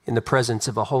in the presence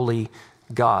of a holy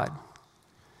God.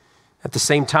 At the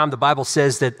same time, the Bible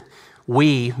says that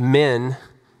we, men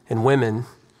and women,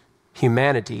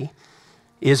 humanity,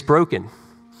 is broken.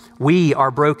 We are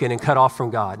broken and cut off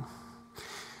from God.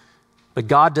 But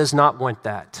God does not want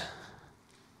that.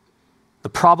 The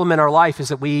problem in our life is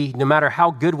that we, no matter how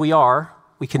good we are,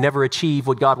 we can never achieve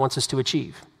what God wants us to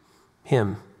achieve,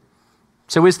 Him.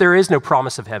 So there is no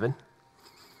promise of heaven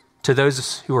to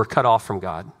those who are cut off from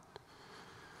God.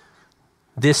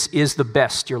 This is the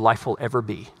best your life will ever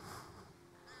be.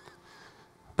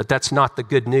 But that's not the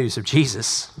good news of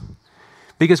Jesus.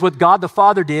 Because what God the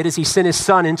Father did is He sent His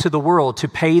Son into the world to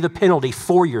pay the penalty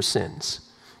for your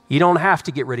sins. You don't have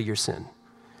to get rid of your sin.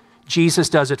 Jesus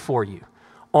does it for you.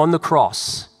 On the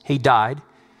cross, He died,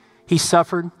 He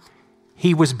suffered,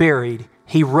 He was buried,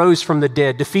 He rose from the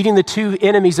dead, defeating the 2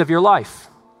 enemies of your life.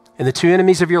 And the 2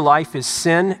 enemies of your life is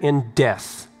sin and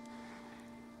death.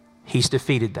 He's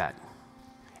defeated that.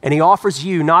 And He offers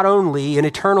you not only an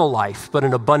eternal life, but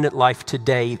an abundant life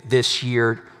today, this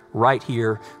year, right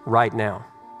here, right now.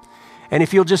 And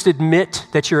if you'll just admit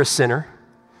that you're a sinner,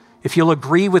 if you'll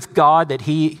agree with God that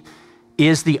He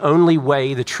is the only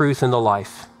way, the truth, and the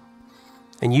life,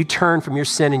 and you turn from your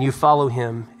sin and you follow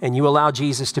him and you allow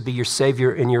Jesus to be your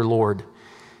Savior and your Lord,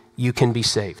 you can be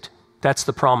saved. That's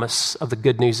the promise of the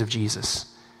good news of Jesus.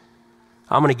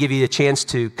 I'm going to give you a chance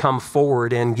to come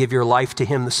forward and give your life to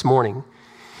him this morning.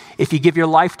 If you give your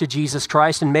life to Jesus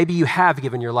Christ, and maybe you have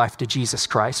given your life to Jesus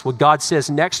Christ, what God says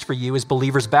next for you is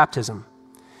believer's baptism.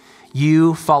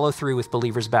 You follow through with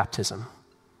believer's baptism.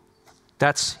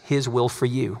 That's his will for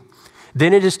you.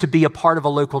 Then it is to be a part of a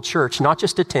local church, not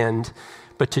just attend,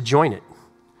 but to join it.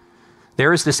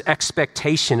 There is this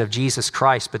expectation of Jesus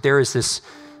Christ, but there is this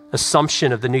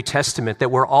assumption of the New Testament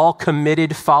that we're all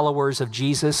committed followers of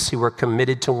Jesus who are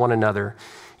committed to one another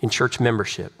in church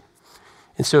membership.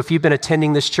 And so if you've been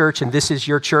attending this church and this is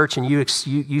your church and you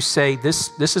say, this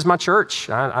is my church,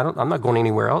 I'm not going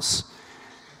anywhere else,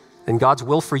 then God's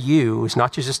will for you is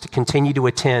not just to continue to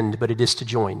attend, but it is to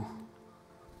join.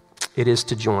 It is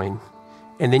to join.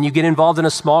 And then you get involved in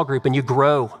a small group and you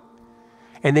grow.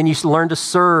 And then you learn to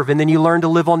serve, and then you learn to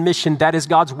live on mission. That is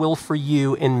God's will for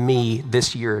you and me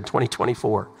this year in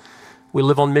 2024. We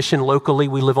live on mission locally.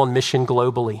 We live on mission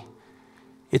globally.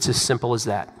 It's as simple as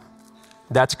that.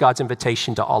 That's God's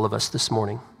invitation to all of us this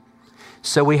morning.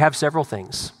 So we have several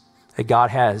things that God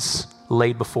has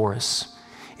laid before us.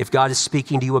 If God is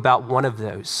speaking to you about one of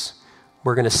those,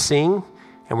 we're going to sing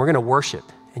and we're going to worship.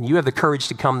 And you have the courage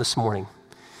to come this morning.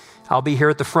 I'll be here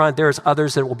at the front. There's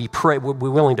others that will be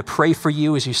willing to pray for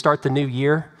you as you start the new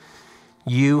year.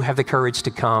 You have the courage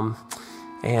to come,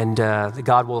 and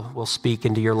God will speak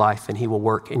into your life, and he will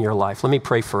work in your life. Let me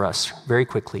pray for us very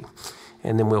quickly,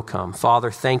 and then we'll come.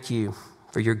 Father, thank you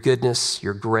for your goodness,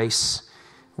 your grace.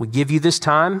 We give you this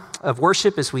time of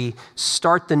worship as we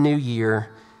start the new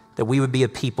year, that we would be a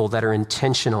people that are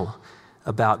intentional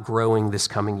about growing this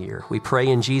coming year. We pray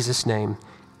in Jesus' name.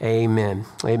 Amen.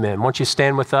 Amen. Won't you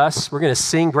stand with us? We're going to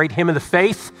sing Great Hymn of the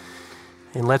Faith,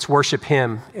 and let's worship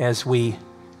him as we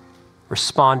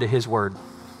respond to his word.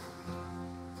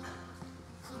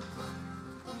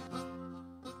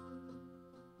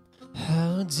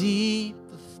 How deep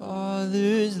the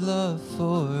Father's love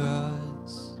for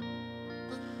us,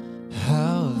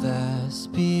 how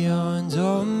vast beyond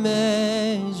all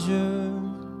measure,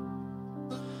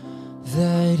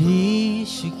 that he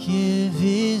should give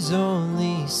his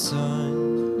only Son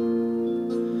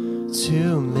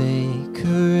to make a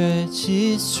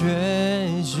wretched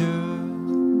treasure.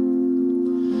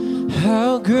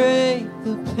 How great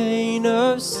the pain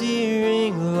of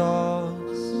searing loss,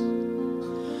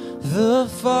 the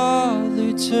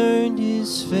Father turned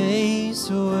his face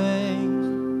away,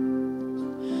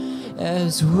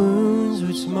 as wounds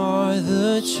which mar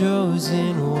the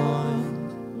chosen one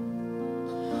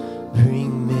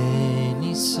bring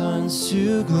many sons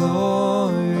to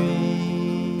glory.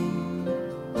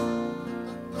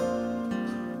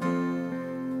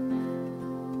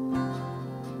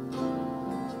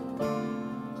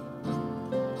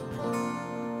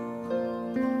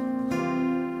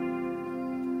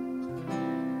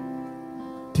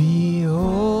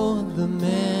 Behold the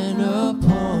man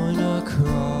upon a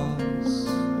cross,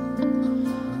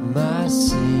 my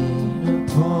sin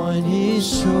upon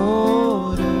his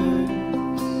shoulder.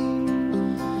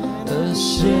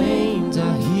 Ashamed,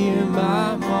 I hear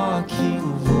my mocking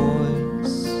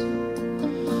voice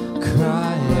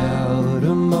cry out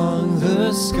among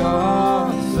the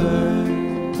scoffers.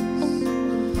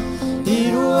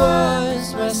 It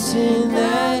was my sin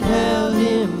that held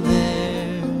him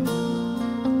there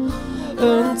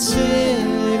until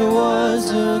it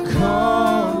was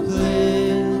accomplished.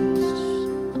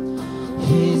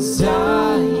 His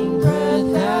dying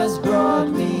breath has brought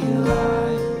me life.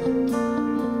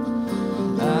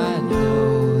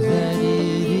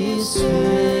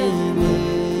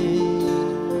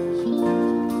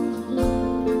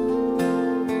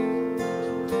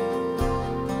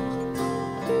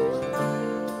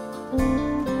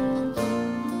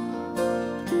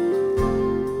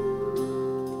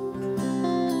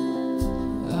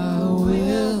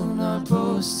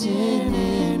 In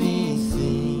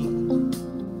anything,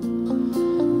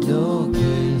 no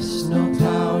gifts, no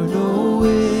power, no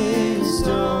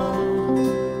wisdom,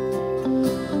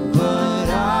 but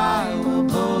I will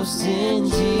boast in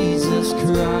Jesus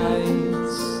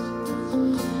Christ,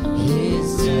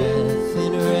 his death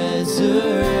and resurrection.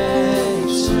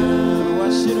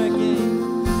 What should I gain?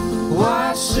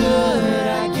 What should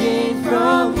I gain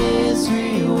from his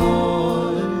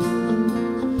reward?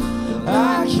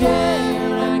 I can't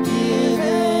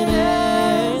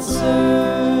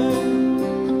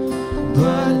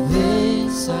but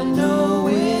this I know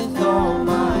with all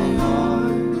my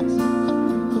heart,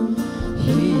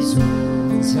 his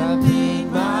wounds have paid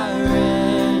my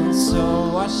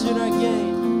ransom. What should I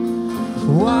gain?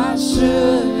 What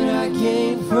should I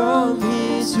gain from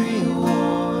his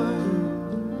reward?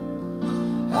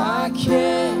 I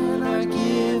cannot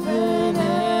give an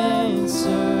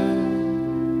answer,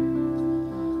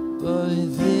 but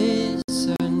this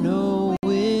I know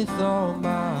with all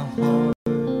my heart.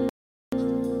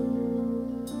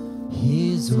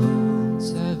 His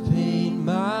wounds have paid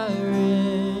my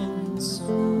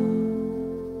ransom.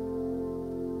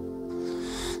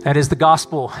 That is the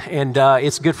gospel, and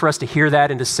it's good for us to hear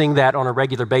that and to sing that on a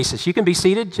regular basis. You can be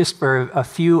seated just for a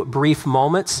few brief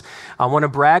moments. I want to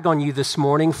brag on you this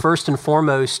morning. First and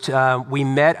foremost, we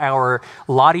met our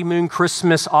Lottie Moon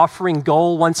Christmas offering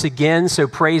goal once again, so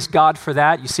praise God for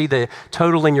that. You see the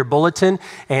total in your bulletin,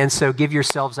 and so give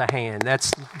yourselves a hand.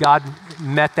 God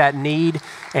met that need,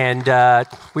 and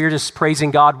we're just praising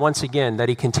God once again that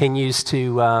He continues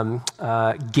to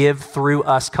give through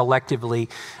us collectively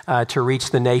to reach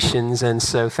the nations. And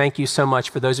so thank you so much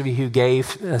for those of you who gave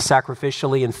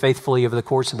sacrificially and faithfully over the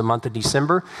course of the month of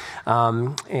December.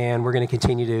 And we're going to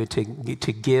continue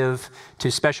to give to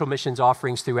special missions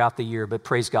offerings throughout the year, but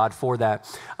praise God for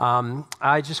that.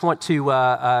 I just want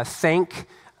to thank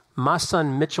my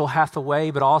son Mitchell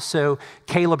Hathaway, but also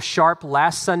Caleb Sharp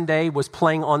last Sunday was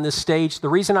playing on this stage. The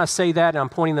reason I say that, and I'm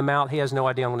pointing them out, he has no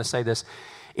idea I'm going to say this,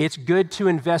 it's good to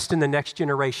invest in the next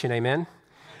generation, amen?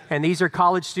 And these are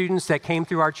college students that came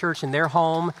through our church in their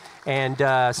home,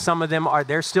 and some of them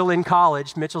they're still in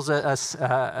college. Mitchell's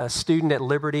a student at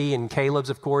Liberty, and Caleb's,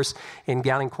 of course,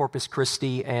 down in Corpus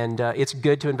Christi. And it's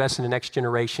good to invest in the next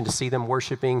generation, to see them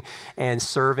worshiping and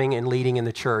serving and leading in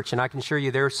the church. And I can assure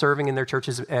you they're serving in their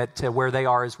churches at where they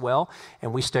are as well.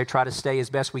 And we try to stay as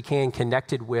best we can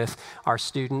connected with our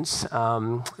students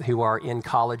who are in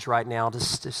college right now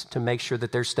to make sure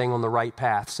that they're staying on the right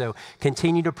path. So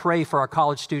continue to pray for our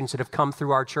college students that have come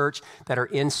through our church that are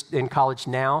in college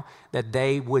now, that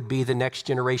they would be the next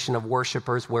generation of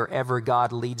worshipers wherever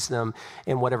God leads them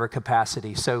in whatever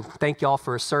capacity. So thank y'all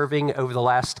for serving over the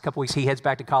last couple weeks. He heads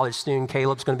back to college soon.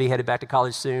 Caleb's going to be headed back to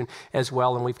college soon as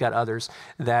well, and we've got others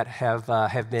that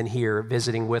have been here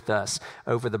visiting with us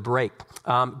over the break.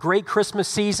 Great Christmas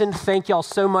season. Thank y'all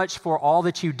so much for all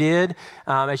that you did.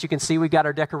 As you can see, we've got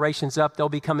our decorations up. They'll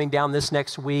be coming down this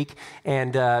next week,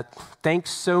 and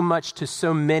thanks so much to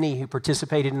so many who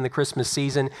participated in the Christmas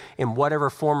season in whatever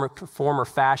form or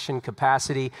fashion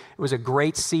capacity. It was a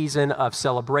great season of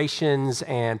celebrations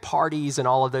and parties and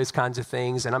all of those kinds of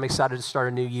things, and I'm excited to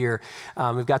start a new year.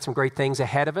 We've got some great things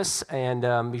ahead of us,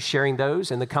 and be sharing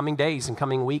those in the coming days and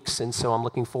coming weeks, and so I'm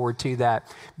looking forward to that.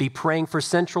 Be praying for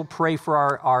Central, pray for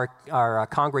our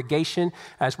congregation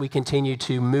as we continue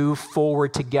to move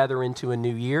forward together into a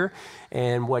new year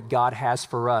and what God has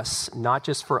for us, not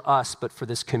just for us, but for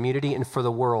this community and for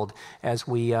the world as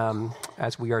we are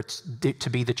to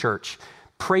be the church.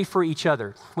 Pray for each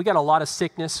other. We got a lot of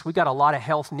sickness. We got a lot of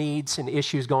health needs and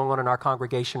issues going on in our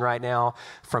congregation right now,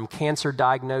 from cancer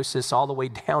diagnosis all the way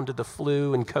down to the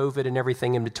flu and COVID and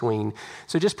everything in between.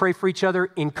 So just pray for each other,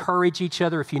 encourage each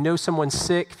other. If you know someone's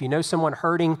sick, if you know someone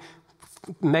hurting,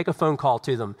 make a phone call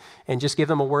to them and just give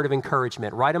them a word of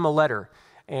encouragement. Write them a letter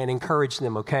and encourage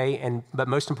them, okay? But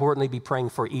most importantly, be praying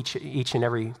for each and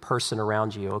every person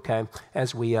around you, okay,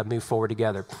 as we move forward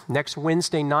together. Next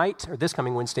Wednesday night, or this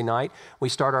coming Wednesday night, we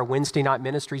start our Wednesday night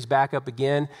ministries back up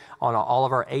again on all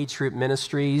of our age group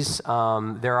ministries.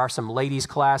 There are some ladies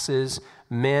classes,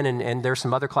 men, and there's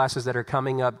some other classes that are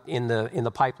coming up in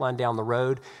the pipeline down the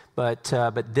road. But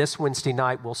this Wednesday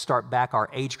night, we'll start back our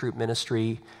age group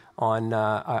ministry on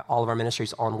all of our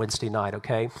ministries on Wednesday night,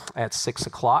 okay, at 6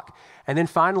 o'clock. And then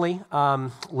finally,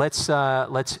 let's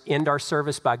end our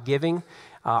service by giving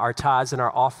our tithes and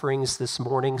our offerings this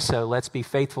morning. So let's be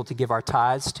faithful to give our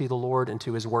tithes to the Lord and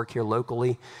to His work here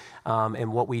locally.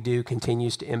 And what we do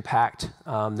continues to impact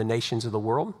the nations of the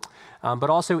world, but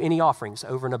also any offerings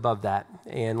over and above that.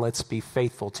 And let's be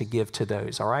faithful to give to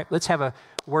those, all right? Let's have a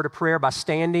word of prayer by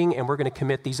standing, and we're going to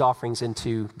commit these offerings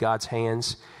into God's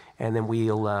hands, and then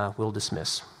we'll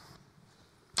dismiss.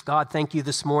 God, thank you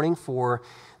this morning for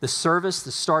the service,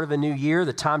 the start of a new year,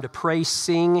 the time to pray,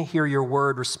 sing, hear your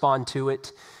word, respond to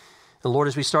it. And Lord,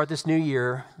 as we start this new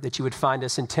year, that you would find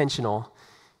us intentional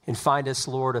and find us,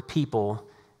 Lord, a people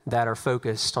that are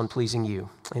focused on pleasing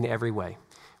you in every way.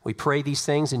 We pray these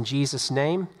things in Jesus'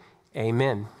 name.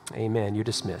 Amen. Amen. You're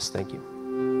dismissed. Thank you.